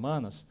 7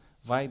 semanas,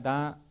 vai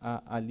dar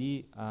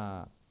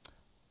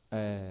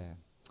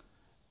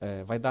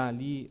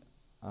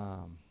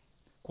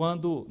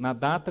na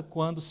data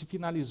quando se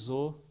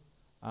finalizou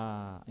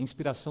a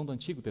inspiração do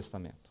Antigo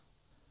Testamento.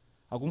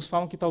 Alguns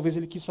falam que talvez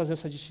ele quis fazer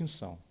essa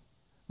distinção.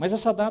 Mas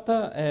essa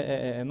data,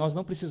 nós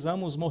não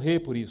precisamos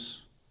morrer por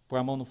isso, pôr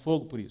a mão no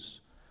fogo por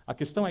isso. A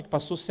questão é que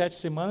passou 7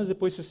 semanas,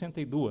 depois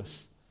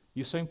 62.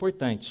 Isso é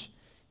importante.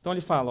 Então ele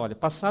fala, olha,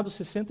 passados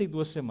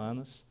 62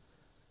 semanas,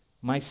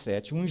 mais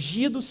 7,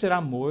 ungido será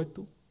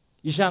morto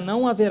e já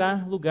não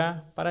haverá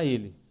lugar para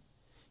ele.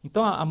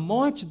 Então a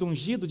morte do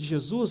ungido de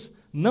Jesus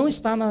não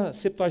está na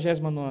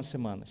 79ª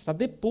semana, está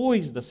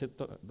depois da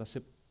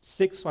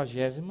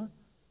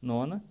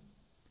 69ª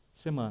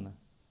semana.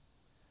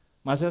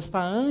 Mas ela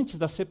está antes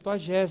da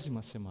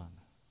 70ª semana.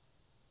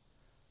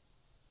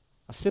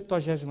 A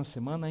 70ª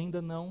semana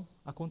ainda não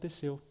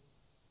aconteceu.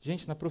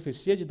 Gente, na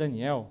profecia de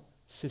Daniel,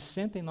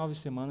 69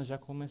 semanas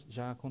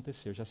já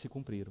aconteceu, já se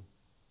cumpriram.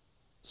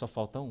 Só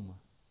falta uma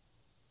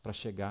para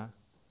chegar,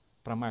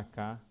 para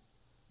marcar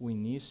o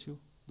início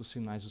dos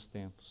finais dos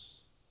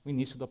tempos, o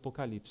início do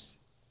Apocalipse.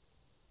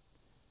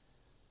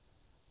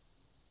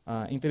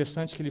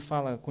 Interessante que ele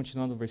fala,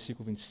 continuando no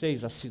versículo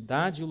 26, a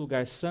cidade e o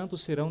lugar santo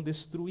serão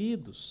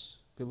destruídos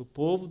pelo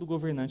povo do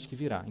governante que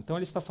virá. Então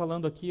ele está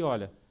falando aqui,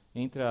 olha,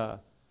 entre a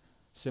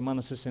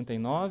semana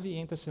 69 e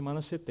entre a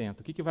semana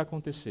 70. O que vai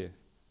acontecer?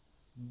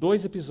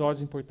 2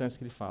 episódios importantes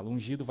que ele fala. O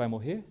ungido vai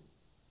morrer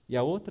e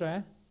a outra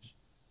é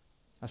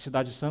a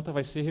cidade santa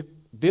vai ser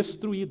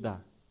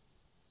destruída.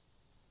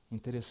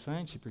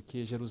 Interessante,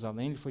 porque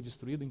Jerusalém foi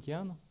destruído em que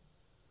ano?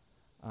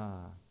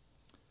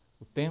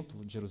 O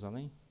templo de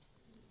Jerusalém?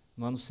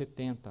 No ano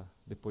 70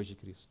 depois de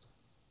Cristo.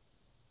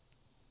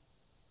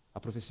 A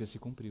profecia se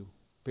cumpriu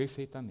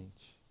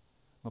perfeitamente.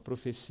 Uma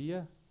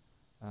profecia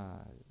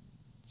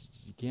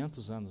de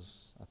 500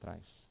 anos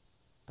atrás,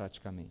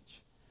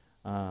 praticamente.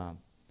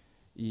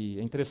 E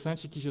é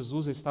interessante que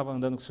Jesus estava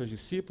andando com seus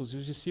discípulos, e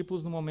os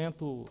discípulos, no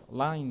momento,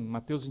 lá em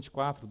Mateus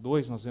 24,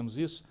 2, nós vemos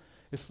isso,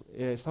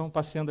 estavam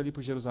passeando ali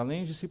por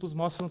Jerusalém, os discípulos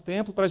mostram o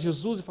templo para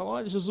Jesus e falam,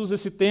 olha Jesus,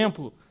 esse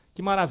templo,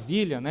 que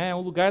maravilha, né? É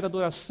um lugar da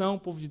adoração,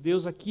 povo de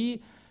Deus,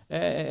 aqui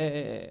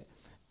é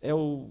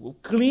o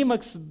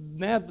clímax,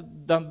 né,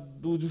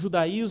 do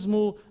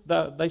judaísmo,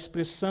 da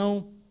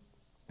expressão,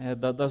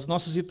 dos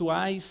nossos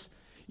rituais.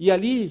 E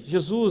ali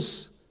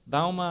Jesus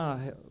dá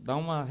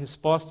uma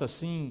resposta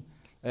assim,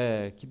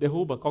 que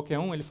derruba qualquer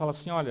um. Ele fala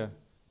assim, olha,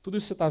 tudo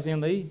isso que você está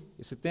vendo aí,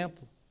 esse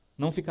templo,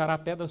 não ficará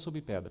pedra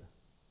sobre pedra.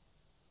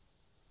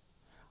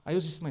 Aí eu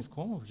disse, mas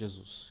como,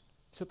 Jesus?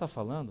 O que você está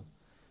falando?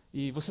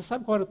 E você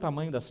sabe qual era o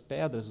tamanho das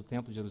pedras do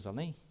templo de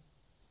Jerusalém?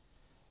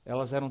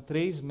 Elas eram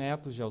 3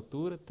 metros de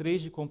altura,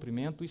 3 de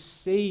comprimento e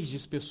 6 de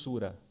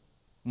espessura,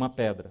 uma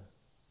pedra.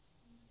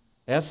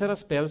 Essas eram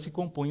as pedras que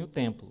compunham o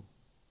templo.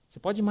 Você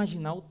pode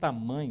imaginar o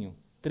tamanho,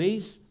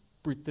 3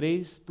 por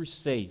 3 por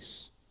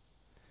 6.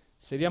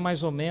 Seria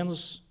mais ou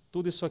menos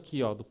tudo isso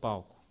aqui, ó, do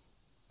palco.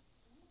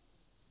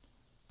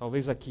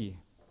 Talvez aqui.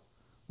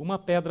 Uma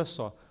pedra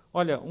só.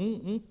 Olha,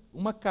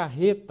 uma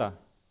carreta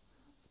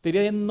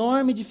teria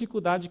enorme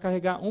dificuldade de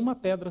carregar uma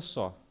pedra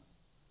só.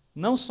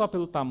 Não só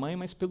pelo tamanho,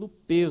 mas pelo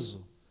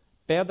peso.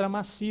 Pedra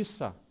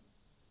maciça.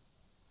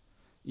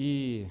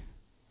 E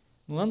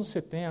no ano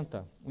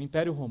 70, o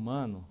Império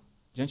Romano,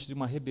 diante de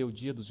uma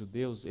rebeldia dos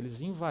judeus,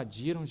 eles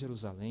invadiram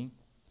Jerusalém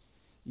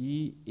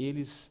e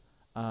eles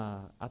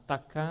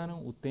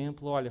atacaram o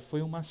templo. Olha,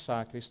 foi um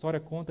massacre. A história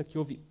conta que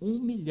houve 1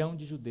 milhão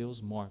de judeus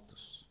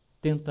mortos,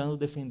 tentando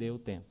defender o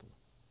templo.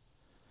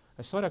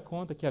 A história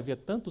conta que havia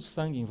tanto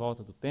sangue em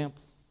volta do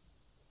templo,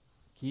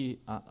 que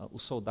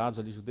os soldados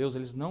ali judeus,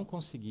 eles não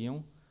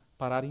conseguiam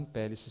parar em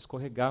pé, eles se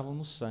escorregavam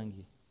no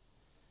sangue.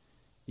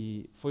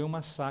 E foi um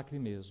massacre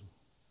mesmo.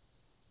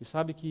 E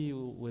sabe o que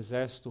o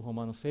exército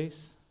romano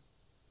fez?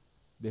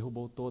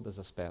 Derrubou todas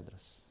as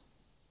pedras.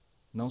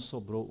 Não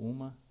sobrou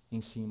uma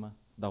em cima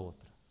da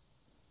outra.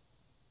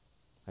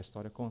 A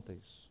história conta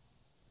isso.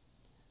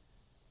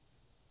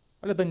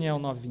 Olha Daniel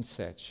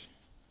 9:27.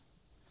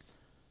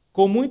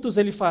 Com muitos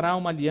ele fará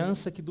uma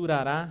aliança que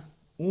durará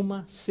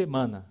 1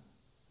 semana.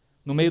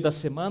 No meio da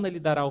semana ele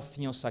dará o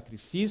fim ao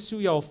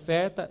sacrifício e à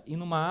oferta, e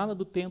numa ala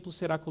do templo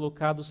será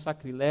colocado o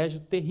sacrilégio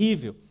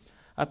terrível,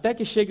 até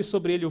que chegue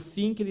sobre ele o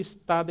fim que lhe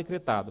está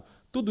decretado.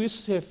 Tudo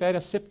isso se refere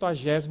à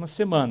 70ª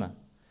semana.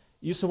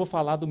 Isso eu vou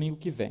falar domingo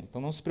que vem, então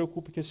não se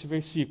preocupe com esse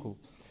versículo.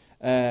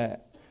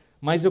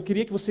 Mas eu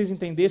queria que vocês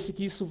entendessem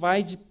que isso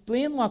vai de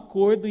pleno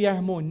acordo e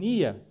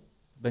harmonia,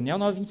 Daniel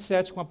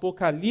 9:27 com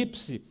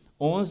Apocalipse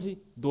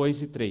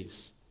 11:2 e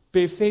 3.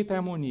 Perfeita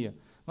harmonia.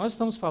 Nós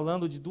estamos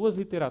falando de duas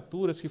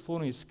literaturas que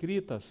foram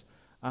escritas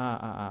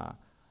há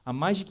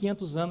mais de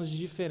 500 anos de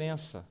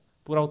diferença,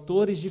 por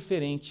autores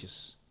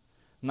diferentes,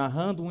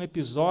 narrando um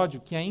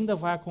episódio que ainda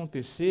vai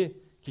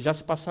acontecer, que já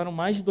se passaram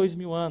mais de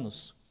 2000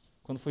 anos,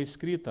 quando foi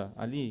escrita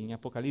ali em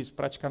Apocalipse,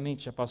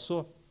 praticamente já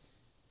passou,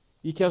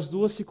 e que as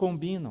duas se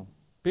combinam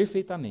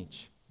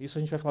perfeitamente. Isso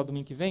a gente vai falar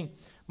domingo que vem,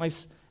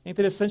 mas é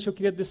interessante, eu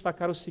queria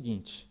destacar o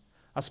seguinte: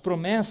 as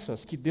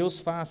promessas que Deus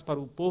faz para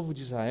o povo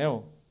de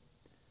Israel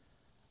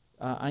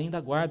ainda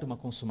aguardam uma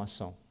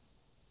consumação.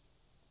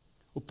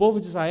 O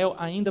povo de Israel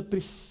ainda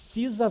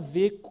precisa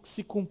ver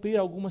se cumprir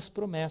algumas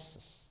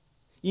promessas.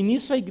 E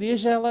nisso a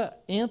igreja ela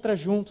entra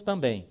junto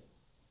também.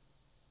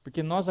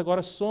 Porque nós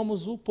agora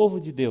somos o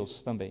povo de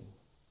Deus também.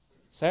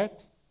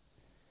 Certo?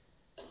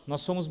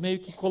 Nós somos meio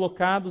que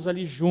colocados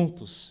ali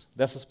juntos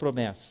dessas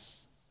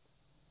promessas.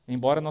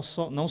 Embora nós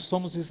não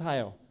somos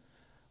Israel.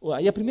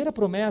 E a primeira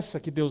promessa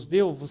que Deus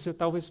deu, você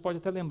talvez pode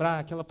até lembrar,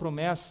 aquela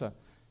promessa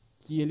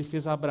que ele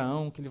fez a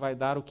Abraão, que ele vai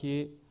dar o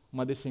quê?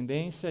 Uma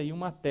descendência e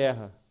uma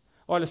terra.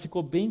 Olha,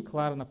 ficou bem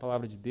claro na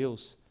palavra de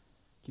Deus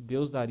que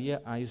Deus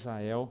daria a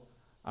Israel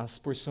as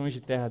porções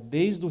de terra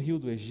desde o rio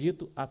do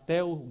Egito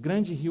até o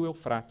grande rio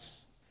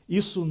Eufrates.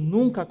 Isso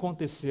nunca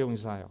aconteceu em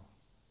Israel.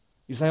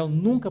 Israel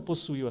nunca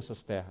possuiu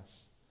essas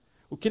terras.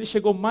 O que ele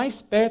chegou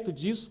mais perto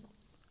disso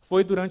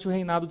foi durante o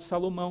reinado de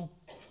Salomão.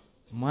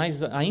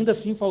 Mas ainda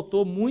assim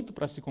faltou muito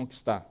para se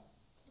conquistar.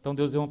 Então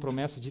Deus deu uma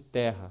promessa de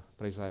terra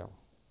para Israel.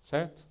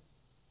 Certo?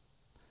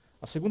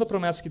 A segunda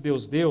promessa que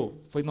Deus deu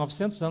foi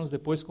 900 anos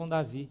depois com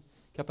Davi,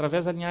 que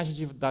através da linhagem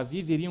de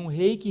Davi viria um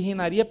rei que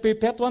reinaria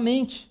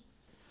perpetuamente.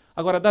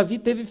 Agora, Davi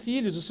teve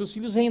filhos, os seus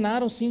filhos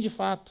reinaram sim de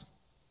fato,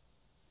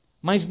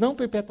 mas não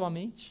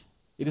perpetuamente,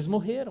 eles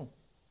morreram.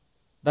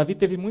 Davi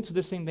teve muitos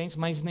descendentes,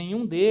 mas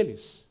nenhum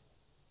deles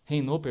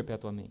reinou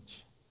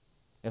perpetuamente.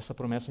 Essa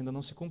promessa ainda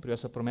não se cumpriu,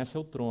 essa promessa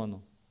é o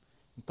trono.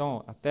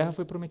 Então, a terra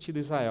foi prometida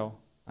a Israel,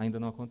 ainda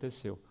não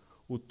aconteceu.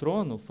 O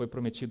trono foi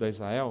prometido a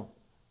Israel,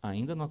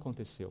 ainda não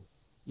aconteceu.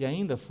 E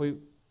ainda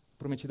foi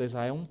prometido a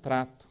Israel um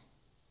trato,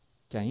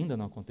 que ainda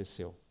não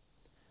aconteceu.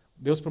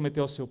 Deus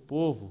prometeu ao seu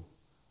povo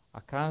a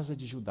casa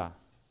de Judá,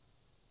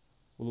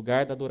 o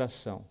lugar da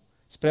adoração,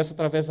 expressa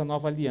através da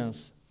nova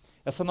aliança.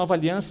 Essa nova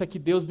aliança é que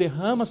Deus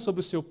derrama sobre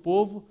o seu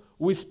povo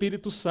o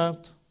Espírito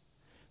Santo.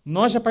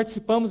 Nós já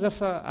participamos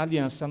dessa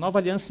aliança, a nova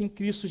aliança em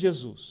Cristo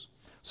Jesus.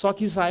 Só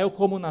que Israel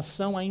como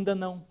nação ainda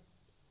não.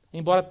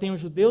 Embora tenham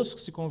judeus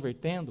se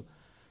convertendo,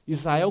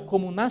 Israel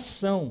como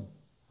nação,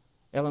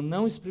 ela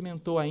não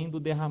experimentou ainda o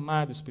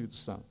derramar do Espírito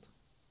Santo.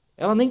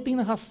 Ela nem tem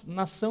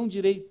nação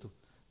direito.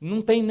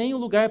 Não tem nem o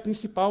lugar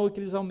principal que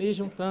eles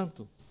almejam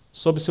tanto,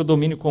 sob seu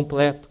domínio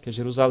completo, que é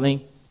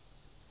Jerusalém.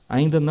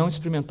 Ainda não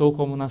experimentou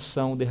como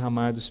nação o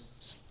derramar do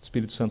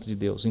Espírito Santo de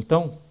Deus.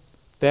 Então,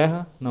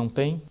 terra não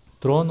tem,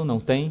 trono não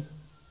tem,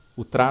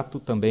 o trato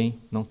também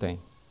não tem.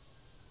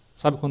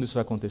 Sabe quando isso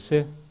vai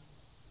acontecer?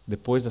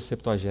 Depois da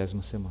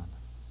 70ª semana.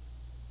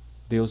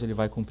 Deus ele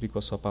vai cumprir com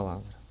a sua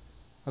palavra.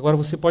 Agora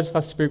você pode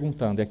estar se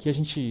perguntando, e aqui a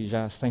gente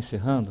já está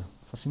encerrando,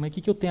 assim, mas o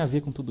que eu tenho a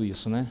ver com tudo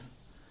isso, né?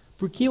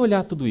 Por que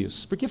olhar tudo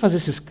isso? Por que fazer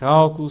esses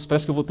cálculos?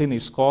 Parece que eu voltei na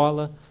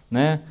escola,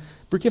 né?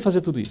 Por que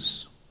fazer tudo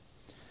isso?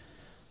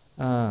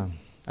 A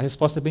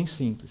resposta é bem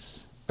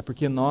simples. É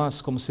porque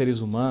nós, como seres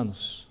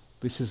humanos,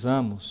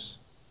 precisamos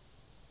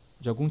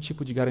de algum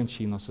tipo de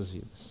garantia em nossas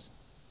vidas.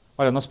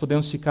 Olha, nós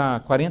podemos ficar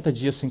 40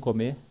 dias sem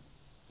comer,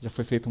 já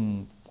foi feito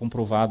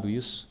comprovado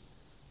isso,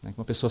 né, que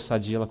uma pessoa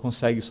sadia ela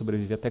consegue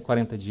sobreviver até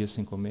 40 dias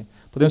sem comer.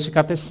 Podemos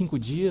ficar até 5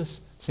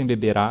 dias sem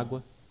beber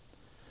água.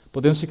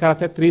 Podemos ficar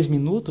até 3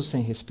 minutos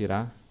sem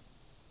respirar.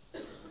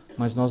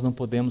 Mas nós não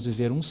podemos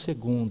viver 1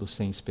 segundo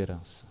sem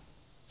esperança.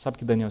 Sabe o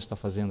que Daniel está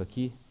fazendo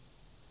aqui?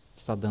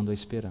 está dando a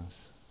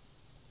esperança.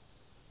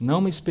 Não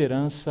uma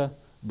esperança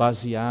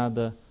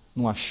baseada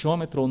no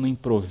achômetro ou no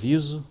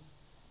improviso,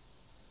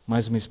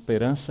 mas uma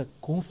esperança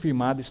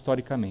confirmada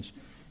historicamente.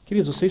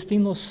 Queridos, vocês têm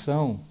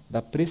noção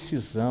da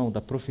precisão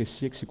da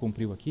profecia que se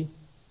cumpriu aqui?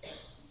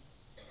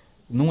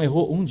 Não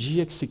errou um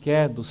dia que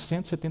sequer dos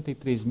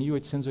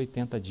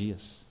 173.880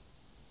 dias.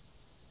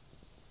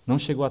 Não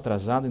chegou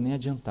atrasado e nem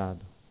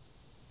adiantado.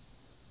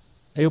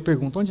 Aí eu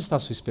pergunto, onde está a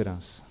sua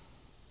esperança?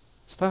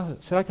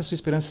 Será que a sua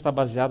esperança está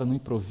baseada no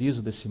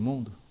improviso desse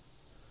mundo?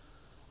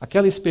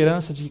 Aquela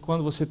esperança de que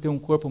quando você tem um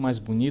corpo mais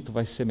bonito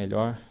vai ser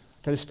melhor.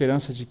 Aquela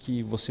esperança de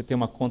que você tem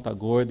uma conta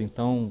gorda,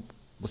 então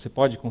você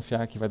pode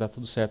confiar que vai dar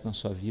tudo certo na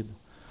sua vida.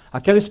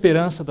 Aquela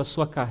esperança da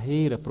sua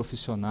carreira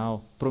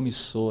profissional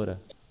promissora.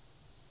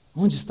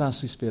 Onde está a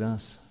sua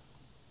esperança?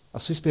 A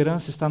sua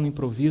esperança está no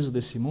improviso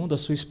desse mundo? A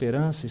sua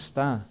esperança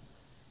está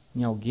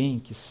em alguém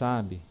que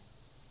sabe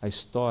a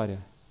história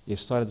e a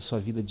história da sua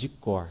vida de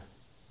cor?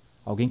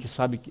 Alguém que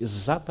sabe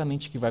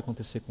exatamente o que vai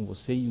acontecer com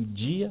você e o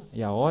dia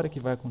e a hora que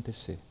vai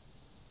acontecer.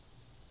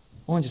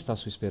 Onde está a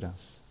sua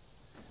esperança?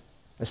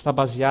 Ela está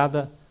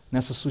baseada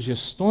nessas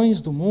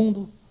sugestões do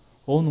mundo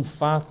ou num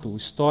fato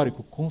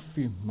histórico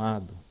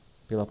confirmado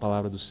pela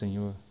palavra do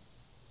Senhor?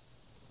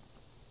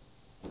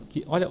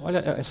 Olha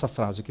essa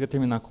frase, eu queria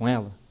terminar com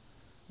ela.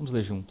 Vamos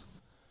ler junto.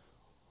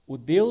 O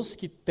Deus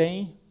que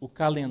tem o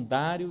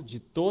calendário de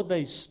toda a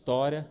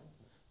história,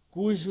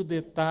 cujo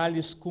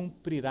detalhes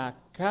cumprirá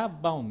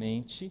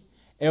cabalmente,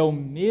 é o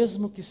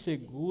mesmo que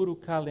segura o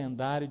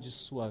calendário de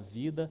sua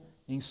vida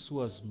em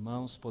suas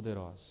mãos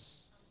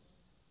poderosas.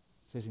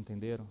 Vocês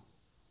entenderam?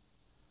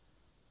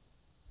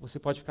 Você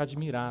pode ficar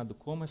admirado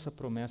como essa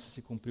promessa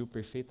se cumpriu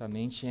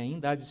perfeitamente e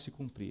ainda há de se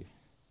cumprir,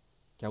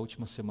 que a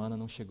última semana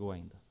não chegou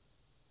ainda.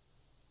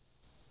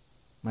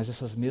 Mas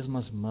essas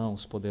mesmas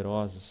mãos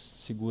poderosas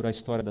seguram a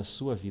história da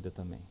sua vida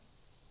também.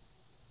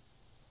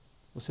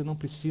 Você não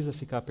precisa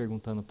ficar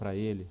perguntando para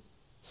ele,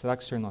 será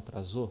que o senhor não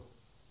atrasou?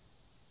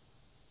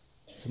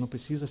 Você não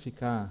precisa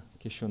ficar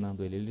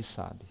questionando ele, ele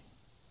sabe.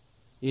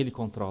 Ele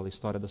controla a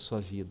história da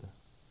sua vida,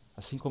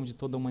 assim como de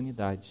toda a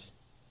humanidade.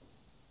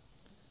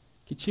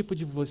 Que tipo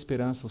de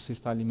esperança você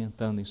está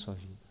alimentando em sua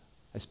vida?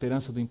 A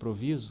esperança do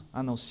improviso?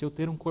 Ah não, se eu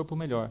ter um corpo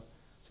melhor,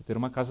 se eu ter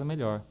uma casa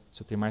melhor,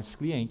 se eu ter mais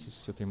clientes,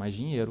 se eu ter mais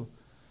dinheiro,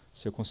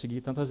 se eu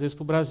conseguir tantas vezes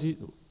para o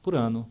Brasil por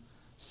ano,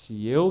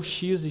 se eu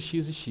X e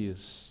X e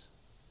X.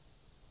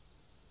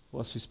 Ou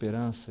a sua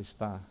esperança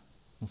está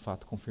num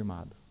fato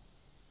confirmado?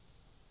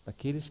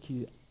 Daqueles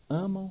que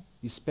amam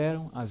e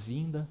esperam a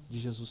vinda de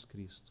Jesus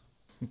Cristo.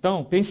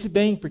 Então, pense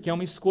bem, porque é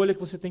uma escolha que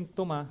você tem que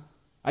tomar.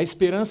 A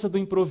esperança do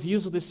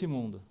improviso desse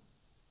mundo.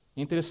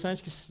 É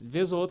interessante que,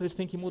 vez ou outra, eles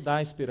têm que mudar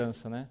a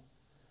esperança, né?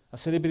 A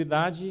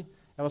celebridade,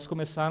 elas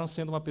começaram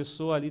sendo uma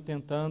pessoa ali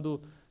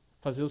tentando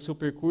fazer o seu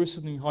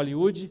percurso em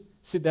Hollywood,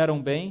 se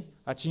deram bem,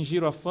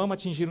 atingiram a fama,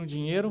 atingiram o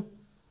dinheiro,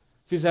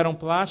 fizeram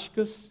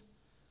plásticas,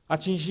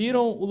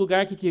 atingiram o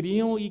lugar que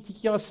queriam e o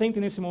que elas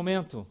sentem nesse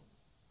momento?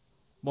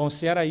 Bom,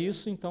 se era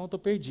isso, então eu estou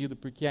perdido,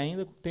 porque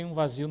ainda tem um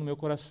vazio no meu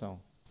coração.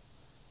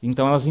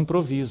 Então elas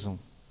improvisam.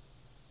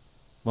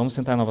 Vamos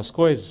tentar novas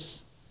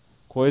coisas?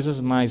 Coisas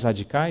mais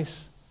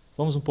radicais?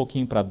 Vamos um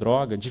pouquinho para a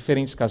droga,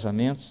 diferentes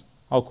casamentos,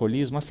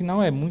 alcoolismo.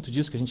 Afinal, é muito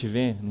disso que a gente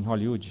vê em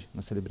Hollywood,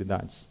 nas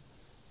celebridades.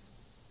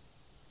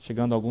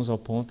 Chegando alguns ao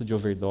ponto de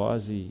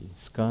overdose,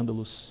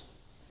 escândalos,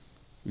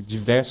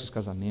 diversos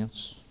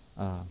casamentos.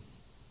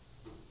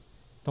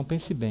 Então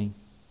pense bem,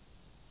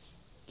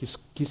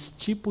 que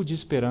tipo de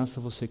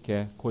esperança você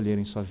quer colher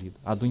em sua vida?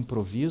 A do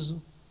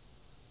improviso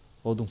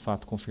ou de um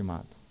fato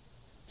confirmado?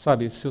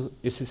 Sabe,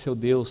 esse seu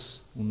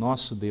Deus, o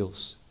nosso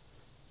Deus,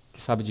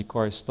 que sabe de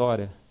cor a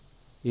história,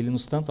 Ele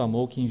nos tanto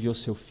amou que enviou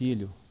seu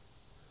Filho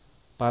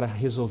para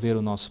resolver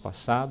o nosso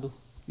passado,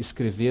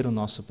 escrever o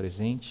nosso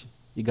presente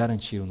e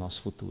garantir o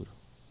nosso futuro.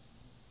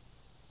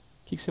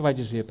 O que você vai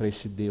dizer para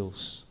esse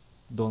Deus,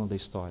 dono da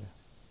história?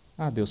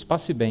 Ah, Deus,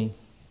 passe bem.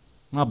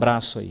 Um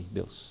abraço aí,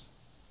 Deus.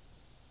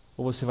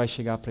 Ou você vai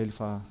chegar para ele e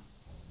falar,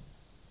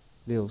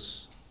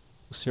 Deus,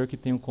 o Senhor que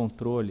tem o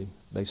controle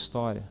da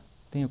história,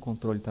 tem o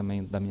controle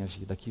também da minha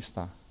vida. Aqui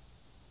está.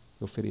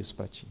 Eu ofereço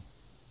para ti.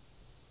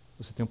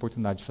 Você tem a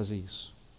oportunidade de fazer isso.